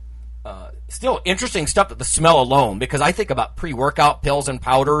 So still interesting stuff with the smell alone, because I think about pre-workout pills and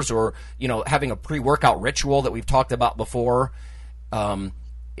powders, or having a pre-workout ritual that we've talked about before.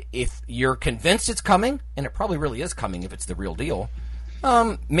 If you're convinced it's coming, and it probably really is coming if it's the real deal,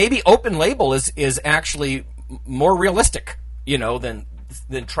 maybe open label is actually more realistic,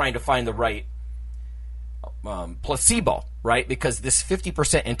 than trying to find the right placebo, right? Because this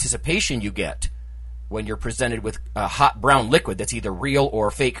 50% anticipation you get when you're presented with a hot brown liquid that's either real or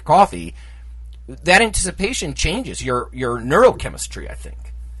fake coffee, that anticipation changes your neurochemistry, I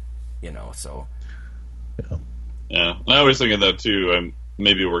think. So. Yeah, I always think of that too. I'm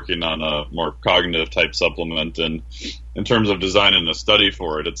maybe working on a more cognitive type supplement, and in terms of designing a study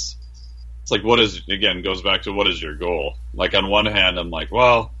for it, it's like, goes back to what is your goal? Like, on one hand, I'm like,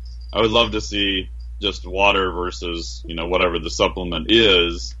 well, I would love to see just water versus, whatever the supplement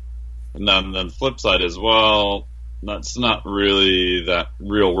is. And then the flip side is, well, that's not really that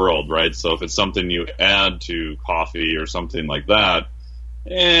real world, right? So if it's something you add to coffee or something like that,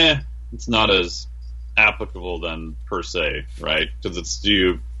 it's not as applicable then per se, right? Because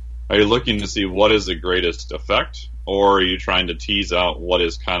are you looking to see what is the greatest effect, or are you trying to tease out what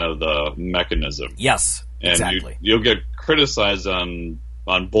is kind of the mechanism? Yes, and exactly. You'll get criticized on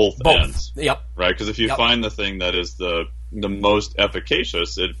both ends. Yep. Right? Because if you find the thing that is the most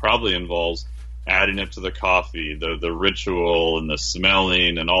efficacious, it probably involves adding it to the coffee, the ritual and the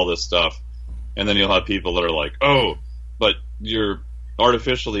smelling and all this stuff. And then you'll have people that are like, oh, but you're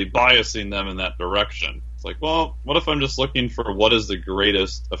artificially biasing them in that direction. It's like, well, what if I'm just looking for what is the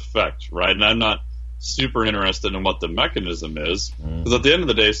greatest effect, right? And I'm not super interested in what the mechanism is, because at the end of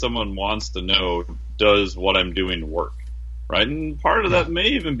the day, someone wants to know, does what I'm doing work, right? And part of that may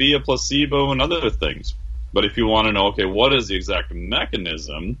even be a placebo and other things. But if you want to know, okay, what is the exact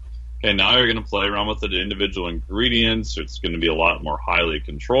mechanism? Okay, now you're going to play around with the individual ingredients. It's going to be a lot more highly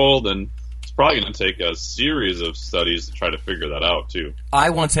controlled, and it's probably going to take a series of studies to try to figure that out, too.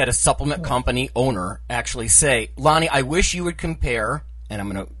 I once had a supplement company owner actually say, Lonnie, I wish you would compare, and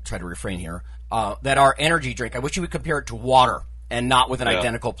I'm going to try to refrain here, that our energy drink, I wish you would compare it to water and not with an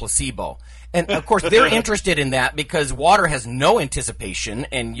identical placebo. And, of course, they're interested in that because water has no anticipation,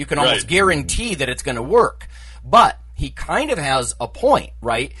 and you can almost guarantee that it's going to work. But he kind of has a point,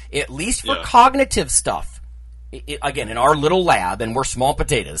 right? At least for cognitive stuff. Again, in our little lab, and we're small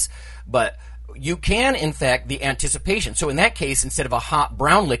potatoes, but you can, in fact, the anticipation. So in that case, instead of a hot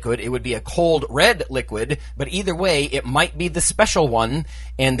brown liquid, it would be a cold red liquid, but either way, it might be the special one,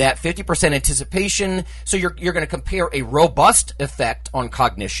 and that 50% anticipation. So you're going to compare a robust effect on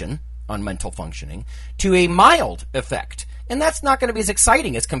cognition, on mental functioning, to a mild effect. And that's not going to be as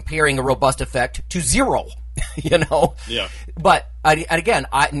exciting as comparing a robust effect to zero, Yeah. But again,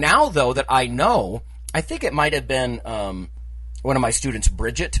 now, though, that I know, I think it might have been one of my students,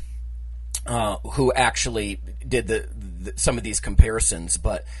 Bridget, who actually did some of these comparisons.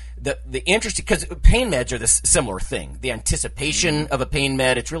 But the interesting, because pain meds are this similar thing. The anticipation of a pain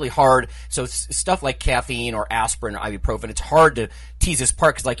med, it's really hard. So stuff like caffeine or aspirin or ibuprofen, it's hard to tease this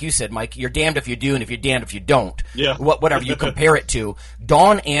apart because, like you said, Mike, you're damned if you do, and if you're damned if you don't. Yeah. Whatever you compare it to.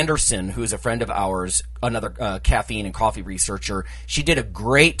 Dawn Anderson, who's a friend of ours, another caffeine and coffee researcher, she did a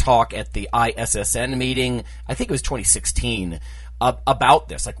great talk at the ISSN meeting, I think it was 2016, about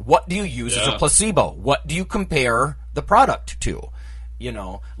this. Like, what do you use as a placebo? What do you compare the product to?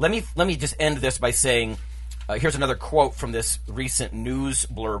 Let me just end this by saying, here's another quote from this recent news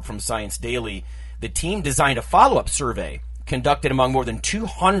blurb from Science Daily. The team designed a follow-up survey conducted among more than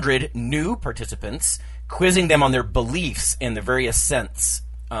 200 new participants, quizzing them on their beliefs in the various scents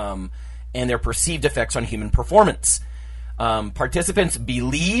and their perceived effects on human performance. Participants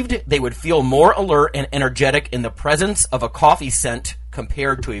believed they would feel more alert and energetic in the presence of a coffee scent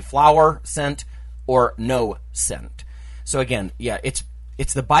compared to a flower scent or no scent. So again, it's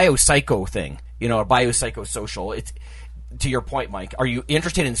the biopsycho thing, a biopsychosocial. It's, to your point, Mike, are you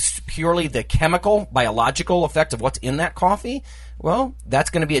interested in purely the chemical, biological effect of what's in that coffee? Well, that's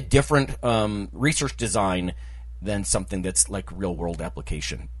going to be a different research design than something that's like real-world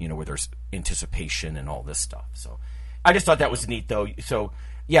application, where there's anticipation and all this stuff. So I just thought that was neat, though. So,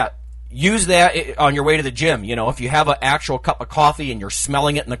 use that on your way to the gym. If you have an actual cup of coffee and you're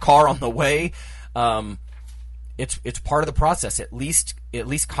smelling it in the car on the way, it's part of the process, at least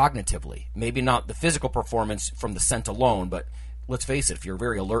cognitively. Maybe not the physical performance from the scent alone, but let's face it, if you're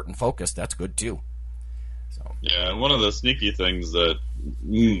very alert and focused, that's good too. So. Yeah, one of the sneaky things that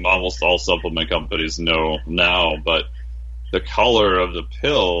almost all supplement companies know now, but the color of the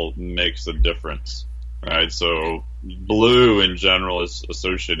pill makes a difference, right? So blue in general is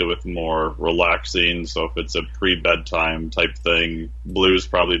associated with more relaxing. So if it's a pre-bedtime type thing, blue is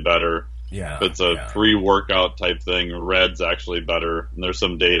probably better. Yeah. If it's a pre-workout type thing, red's actually better. And there's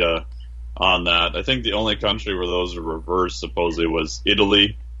some data on that. I think the only country where those are reversed supposedly was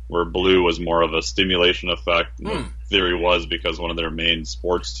Italy, where blue was more of a stimulation effect. And the theory was because one of their main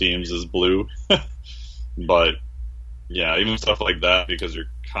sports teams is blue. But yeah, even stuff like that, because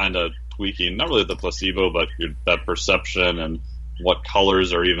you're kind of tweaking, not really the placebo, but that perception and what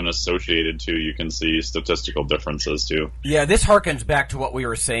colors are even associated to, you can see statistical differences too. Yeah, this harkens back to what we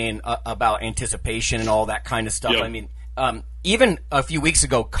were saying about anticipation and all that kind of stuff. Yep. I mean, even a few weeks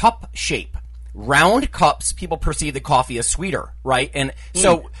ago, cup shape. Round cups, people perceive the coffee as sweeter, right? And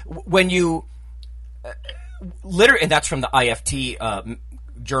so when you literally, and that's from the IFT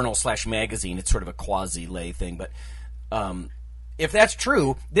journal/magazine, it's sort of a quasi-lay thing, but if that's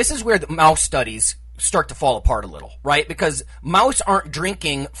true, this is where the mouse studies start to fall apart a little, right? Because mouse aren't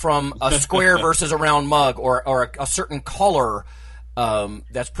drinking from a square versus a round mug or a certain color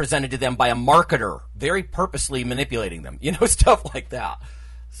that's presented to them by a marketer, very purposely manipulating them, stuff like that.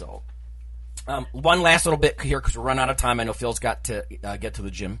 So, one last little bit here because we're running out of time. I know Phil's got to get to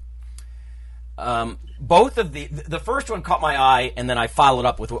the gym. Both of the first one caught my eye, and then I followed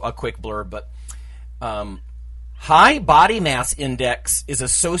up with a quick blurb, but high body mass index is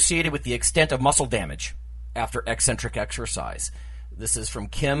associated with the extent of muscle damage after eccentric exercise. This is from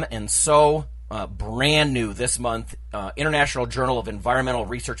Kim and So, brand new this month, International Journal of Environmental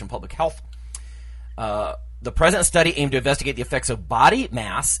Research and Public Health. The present study aimed to investigate the effects of body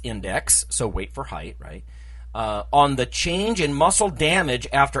mass index, so weight for height, right, on the change in muscle damage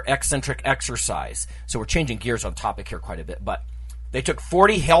after eccentric exercise. So we're changing gears on topic here quite a bit, but they took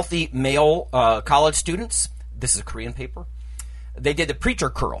 40 healthy male college students. This is a Korean paper. They did the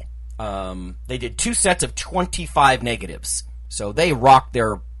preacher curl. They did 2 sets of 25 negatives. So they rocked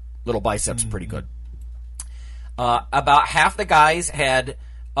their little biceps pretty good. About half the guys had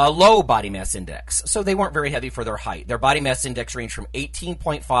a low body mass index, so they weren't very heavy for their height. Their body mass index ranged from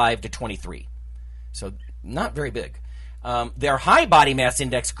 18.5 to 23, so not very big. Their high body mass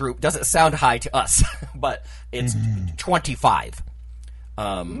index group doesn't sound high to us, but it's 25.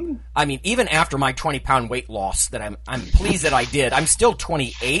 I mean, even after my 20-pound weight loss that I'm pleased that I did, I'm still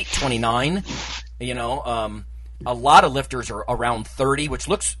 28, 29, a lot of lifters are around 30, which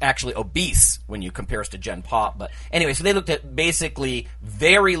looks actually obese when you compare us to Gen Pop. But anyway, so they looked at basically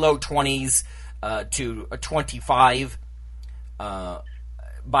very low 20s to a 25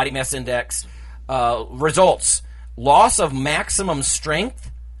 body mass index. Results: loss of maximum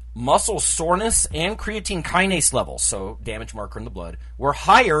strength, muscle soreness, and creatine kinase levels, so damage marker in the blood, were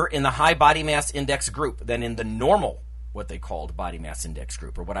higher in the high body mass index group than in the normal, what they called body mass index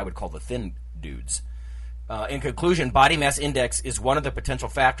group, or what I would call the thin dudes. In conclusion, body mass index is one of the potential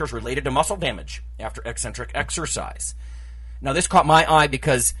factors related to muscle damage after eccentric exercise. Now, this caught my eye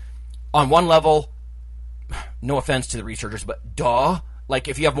because, on one level, no offense to the researchers, but duh. Like,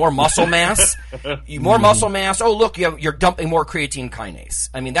 if you have more muscle mass, oh, look, you're dumping more creatine kinase.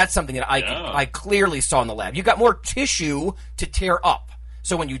 I mean, that's something that I clearly saw in the lab. You got more tissue to tear up.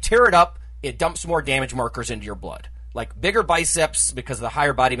 So when you tear it up, it dumps more damage markers into your blood. Like, bigger biceps because of the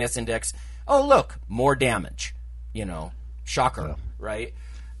higher body mass index. Oh, look, more damage. Shocker, right?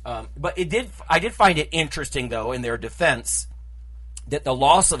 But I did find it interesting, though, in their defense, that the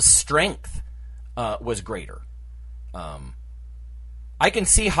loss of strength was greater. I can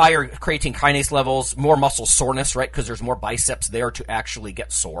see higher creatine kinase levels, more muscle soreness, right? Because there's more biceps there to actually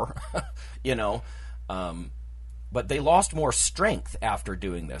get sore, But they lost more strength after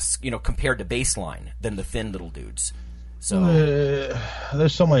doing this, compared to baseline than the thin little dudes. So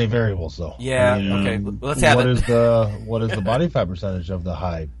there's so many variables, though. Yeah. Okay. Let's have it. What is the body fat percentage of the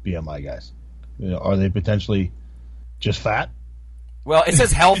high BMI guys? Are they potentially just fat? Well, it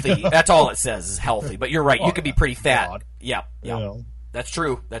says healthy. That's all it says is healthy. But you're right. You could be pretty fat. God. Yeah. That's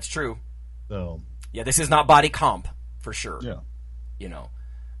true. So yeah, this is not body comp for sure. Yeah.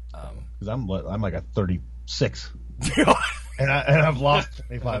 Because I'm like a 36. And I've lost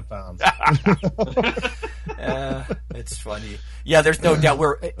 25 pounds. It's funny. Yeah, there's no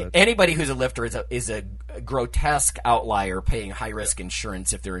doubt. Anybody who's a lifter is a grotesque outlier paying high risk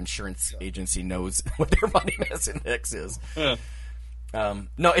insurance if their insurance agency knows what their body mass index is.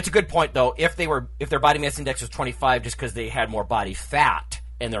 No, it's a good point though. If their body mass index was 25 just because they had more body fat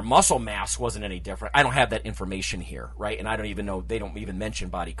and their muscle mass wasn't any different, I don't have that information here, right? And I don't even know, they don't even mention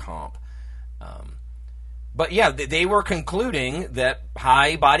body comp. But yeah, they were concluding that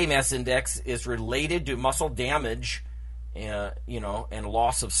high body mass index is related to muscle damage, and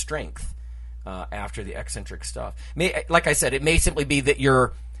loss of strength after the eccentric stuff. Like I said, it may simply be that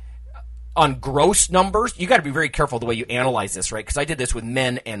you're on gross numbers. You got to be very careful the way you analyze this, right? Because I did this with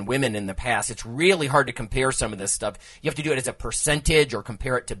men and women in the past. It's really hard to compare some of this stuff. You have to do it as a percentage or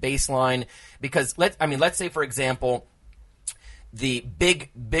compare it to baseline. Because let's say for example, the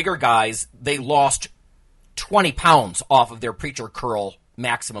bigger guys, they lost 20 pounds off of their preacher curl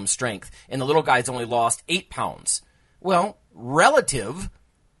maximum strength, and the little guys only lost 8 pounds. Well, relative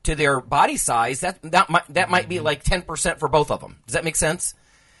to their body size, that might be like 10% for both of them. Does that make sense?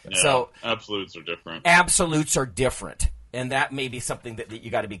 Yeah, so absolutes are different. Absolutes are different, and that may be something that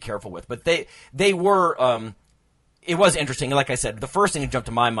you got to be careful with. But they were. It was interesting. Like I said, the first thing that jumped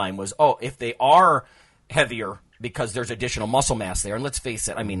to my mind was, if they are heavier because there's additional muscle mass there, and let's face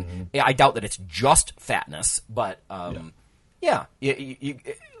it, I mean, I doubt that it's just fatness, but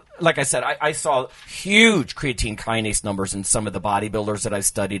like I said, I saw huge creatine kinase numbers in some of the bodybuilders that I've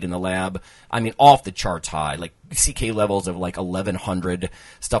studied in the lab. I mean, off the charts high, like CK levels of like 1100,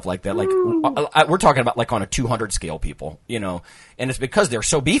 stuff like that. Like we're talking about like on a 200 scale, people, and it's because they're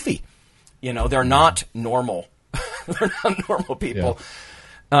so beefy. They're not normal. They're not normal people.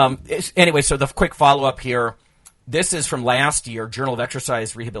 Yeah. Anyway, so the quick follow up here. This is from last year, Journal of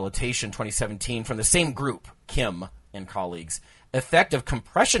Exercise Rehabilitation 2017, from the same group, Kim and colleagues. Effect of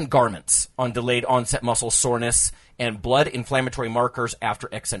compression garments on delayed onset muscle soreness and blood inflammatory markers after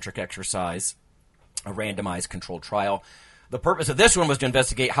eccentric exercise, a randomized controlled trial. The purpose of this one was to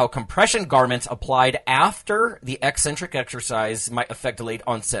investigate how compression garments applied after the eccentric exercise might affect delayed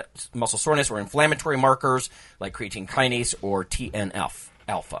onset muscle soreness or inflammatory markers like creatine kinase or TNF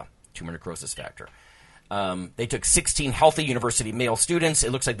alpha, tumor necrosis factor. They took 16 healthy university male students.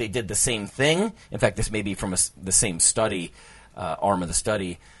 It looks like they did the same thing. In fact, this may be from the same study, arm of the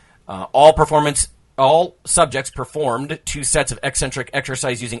study. All subjects performed 2 sets of eccentric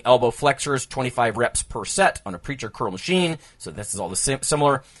exercise using elbow flexors, 25 reps per set on a preacher curl machine. So this is all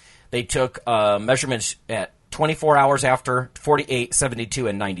similar. They took measurements at 24 hours after, 48, 72,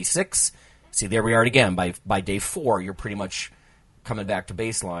 and 96. See, there we are again. By day 4, you're pretty much coming back to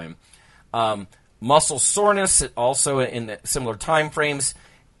baseline. Muscle soreness, also in the similar time frames.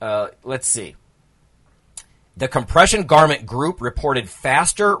 Let's see. The compression garment group reported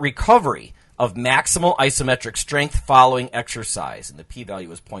faster recovery of maximal isometric strength following exercise, and the p-value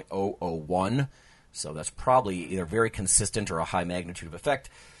was 0.001, so that's probably either very consistent or a high magnitude of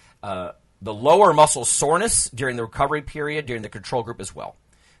effect. The lower muscle soreness during the recovery period during the control group as well.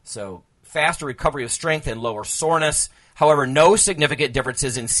 So faster recovery of strength and lower soreness. However, no significant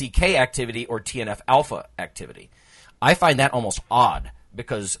differences in CK activity or TNF-alpha activity. I find that almost odd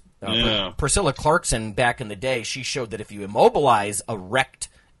because Priscilla Clarkson, back in the day, she showed that if you immobilize a wrecked,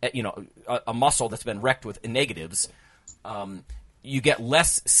 a muscle that's been wrecked with negatives, you get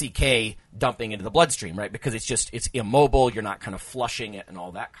less CK dumping into the bloodstream, right? Because it's immobile. You're not kind of flushing it and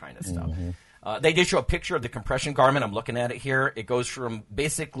all that kind of stuff. Mm-hmm. They did show a picture of the compression garment. I'm looking at it here. It goes from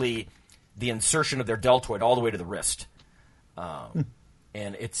basically the insertion of their deltoid all the way to the wrist.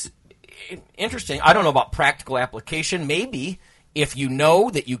 And it's interesting. I don't know about practical application. Maybe if you know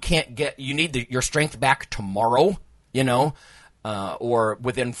that you need your strength back tomorrow, or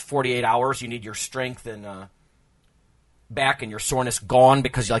within 48 hours, you need your strength and back and your soreness gone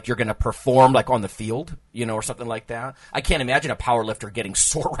because you're going to perform like on the field, or something like that. I can't imagine a power lifter getting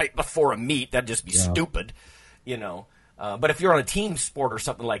sore right before a meet. That'd just be stupid, But if you're on a team sport or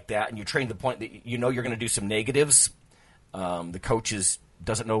something like that, and you train to the point that you're going to do some negatives. The coach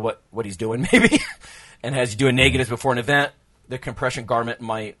doesn't know what he's doing, maybe, and has you doing negatives before an event. The compression garment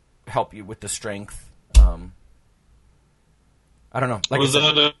might help you with the strength. I don't know. Was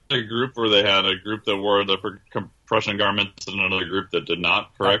that a group where they had a group that wore the compression garments and another group that did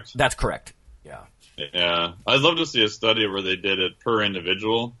not, correct? That's correct, yeah. Yeah. I'd love to see a study where they did it per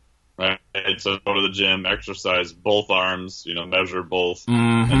individual, right? So go to the gym, exercise both arms, measure both,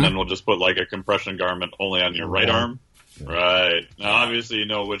 and then we'll just put like a compression garment only on your right arm. Right. Now, obviously, you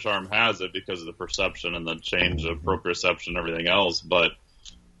know which arm has it because of the perception and the change of proprioception and everything else, but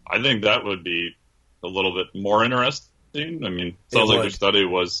I think that would be a little bit more interesting. I mean, it sounds like the study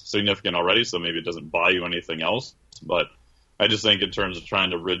was significant already, so maybe it doesn't buy you anything else, but I just think in terms of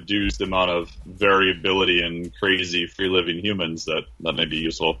trying to reduce the amount of variability in crazy free-living humans, that may be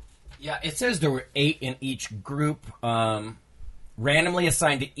useful. Yeah, it says there were 8 in each group. randomly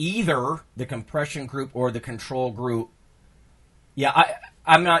assigned to either the compression group or the control group. Yeah,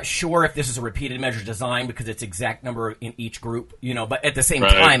 I'm not sure if this is a repeated measure design because it's exact number in each group, but at the same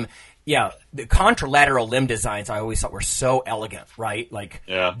time, yeah, the contralateral limb designs I always thought were so elegant, right? Like,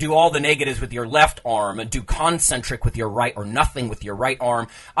 do all the negatives with your left arm and do concentric with your right or nothing with your right arm.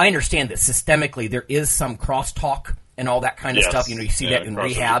 I understand that systemically there is some crosstalk and all that kind of stuff. You see that in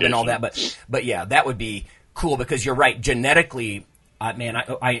rehab and all that, but yeah, that would be cool because you're right. Genetically,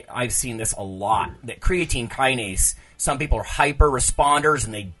 I've seen this a lot. That creatine kinase, some people are hyper responders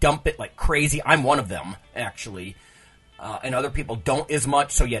and they dump it like crazy. I'm one of them, actually. And other people don't as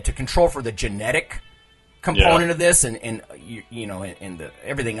much. So, to control for the genetic component of this and the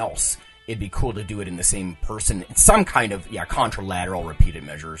everything else, it'd be cool to do it in the same person. It's some kind of, contralateral repeated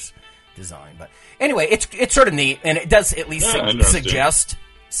measures design. But anyway, it's sort of neat, and it does at least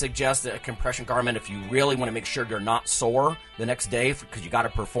suggest a compression garment if you really want to make sure you're not sore the next day because you got to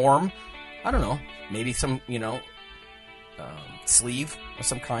perform. I don't know, maybe some, sleeve of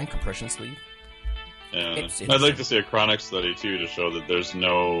some kind, compression sleeve. Yeah. I'd like to see a chronic study, too, to show that there's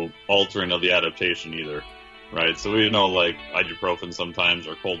no altering of the adaptation either, right? So we know, like, ibuprofen sometimes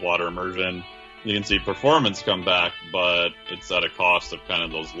or cold water immersion, you can see performance come back, but it's at a cost of kind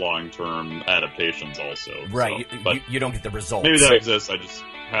of those long-term adaptations also. Right, so, you don't get the results. Maybe that exists, I just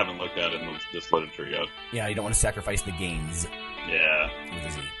haven't looked at it in this literature yet. Yeah, you don't want to sacrifice the gains. Yeah. With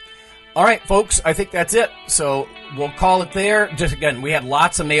a Z. All right, folks, I think that's it. So we'll call it there. Just again, we had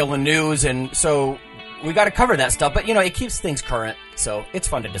lots of mail and news, and so we got to cover that stuff, but it keeps things current, so it's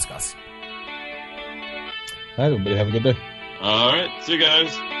fun to discuss. All right, everybody, have a good day. All right, see you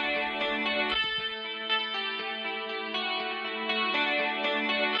guys.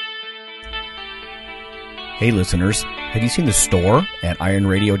 Hey, listeners, have you seen the store at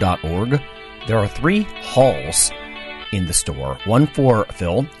ironradio.org? There are 3 halls in the store, one for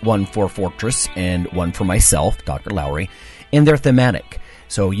Phil, one for Fortress, and one for myself, Dr. Lowry, and they're thematic.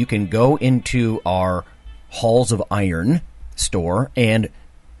 So you can go into our Halls of Iron store and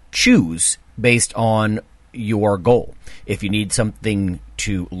choose based on your goal. If you need something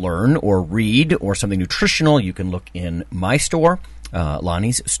to learn or read or something nutritional, you can look in my store,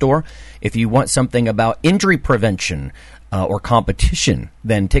 Lonnie's store. If you want something about injury prevention or competition,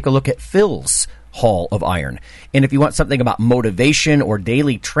 then take a look at Phil's Hall of Iron. And if you want something about motivation or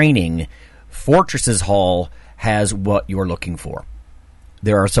daily training, Fortress's Hall has what you're looking for.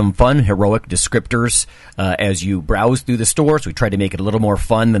 There are some fun, heroic descriptors as you browse through the stores. We try to make it a little more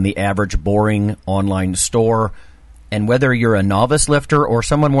fun than the average boring online store. And whether you're a novice lifter or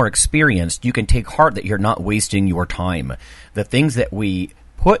someone more experienced, you can take heart that you're not wasting your time. The things that we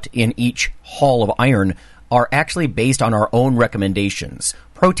put in each Hall of Iron are actually based on our own recommendations.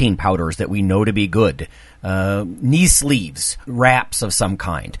 Protein powders that we know to be good, knee sleeves, wraps of some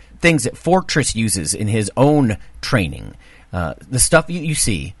kind, things that Fortress uses in his own training. The stuff you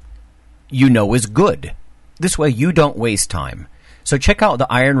see, is good. This way you don't waste time. So check out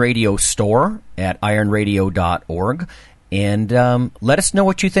the Iron Radio store at ironradio.org and let us know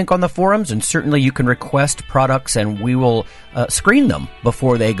what you think on the forums, and certainly you can request products and we will screen them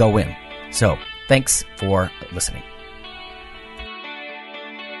before they go in. So thanks for listening.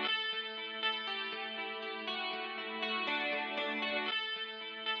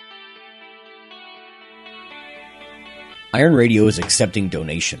 Iron Radio is accepting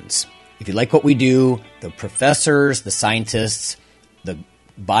donations. If you like what we do, the professors, the scientists, the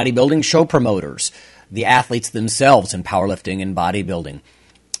bodybuilding show promoters, the athletes themselves in powerlifting and bodybuilding,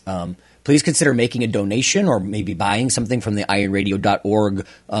 please consider making a donation or maybe buying something from the ironradio.org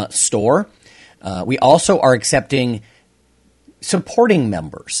store. We also are accepting supporting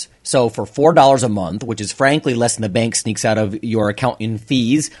members. So for $4 a month, which is frankly less than the bank sneaks out of your account in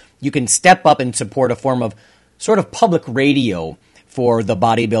fees, you can step up and support a form of sort of public radio for the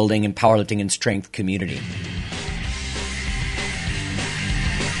bodybuilding and powerlifting and strength community.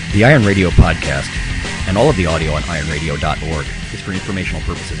 The Iron Radio podcast and all of the audio on ironradio.org is for informational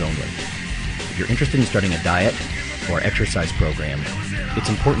purposes only. If you're interested in starting a diet or exercise program, it's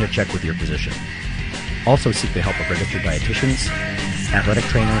important to check with your physician. Also seek the help of registered dietitians, athletic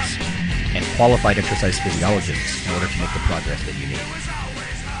trainers, and qualified exercise physiologists in order to make the progress that you need.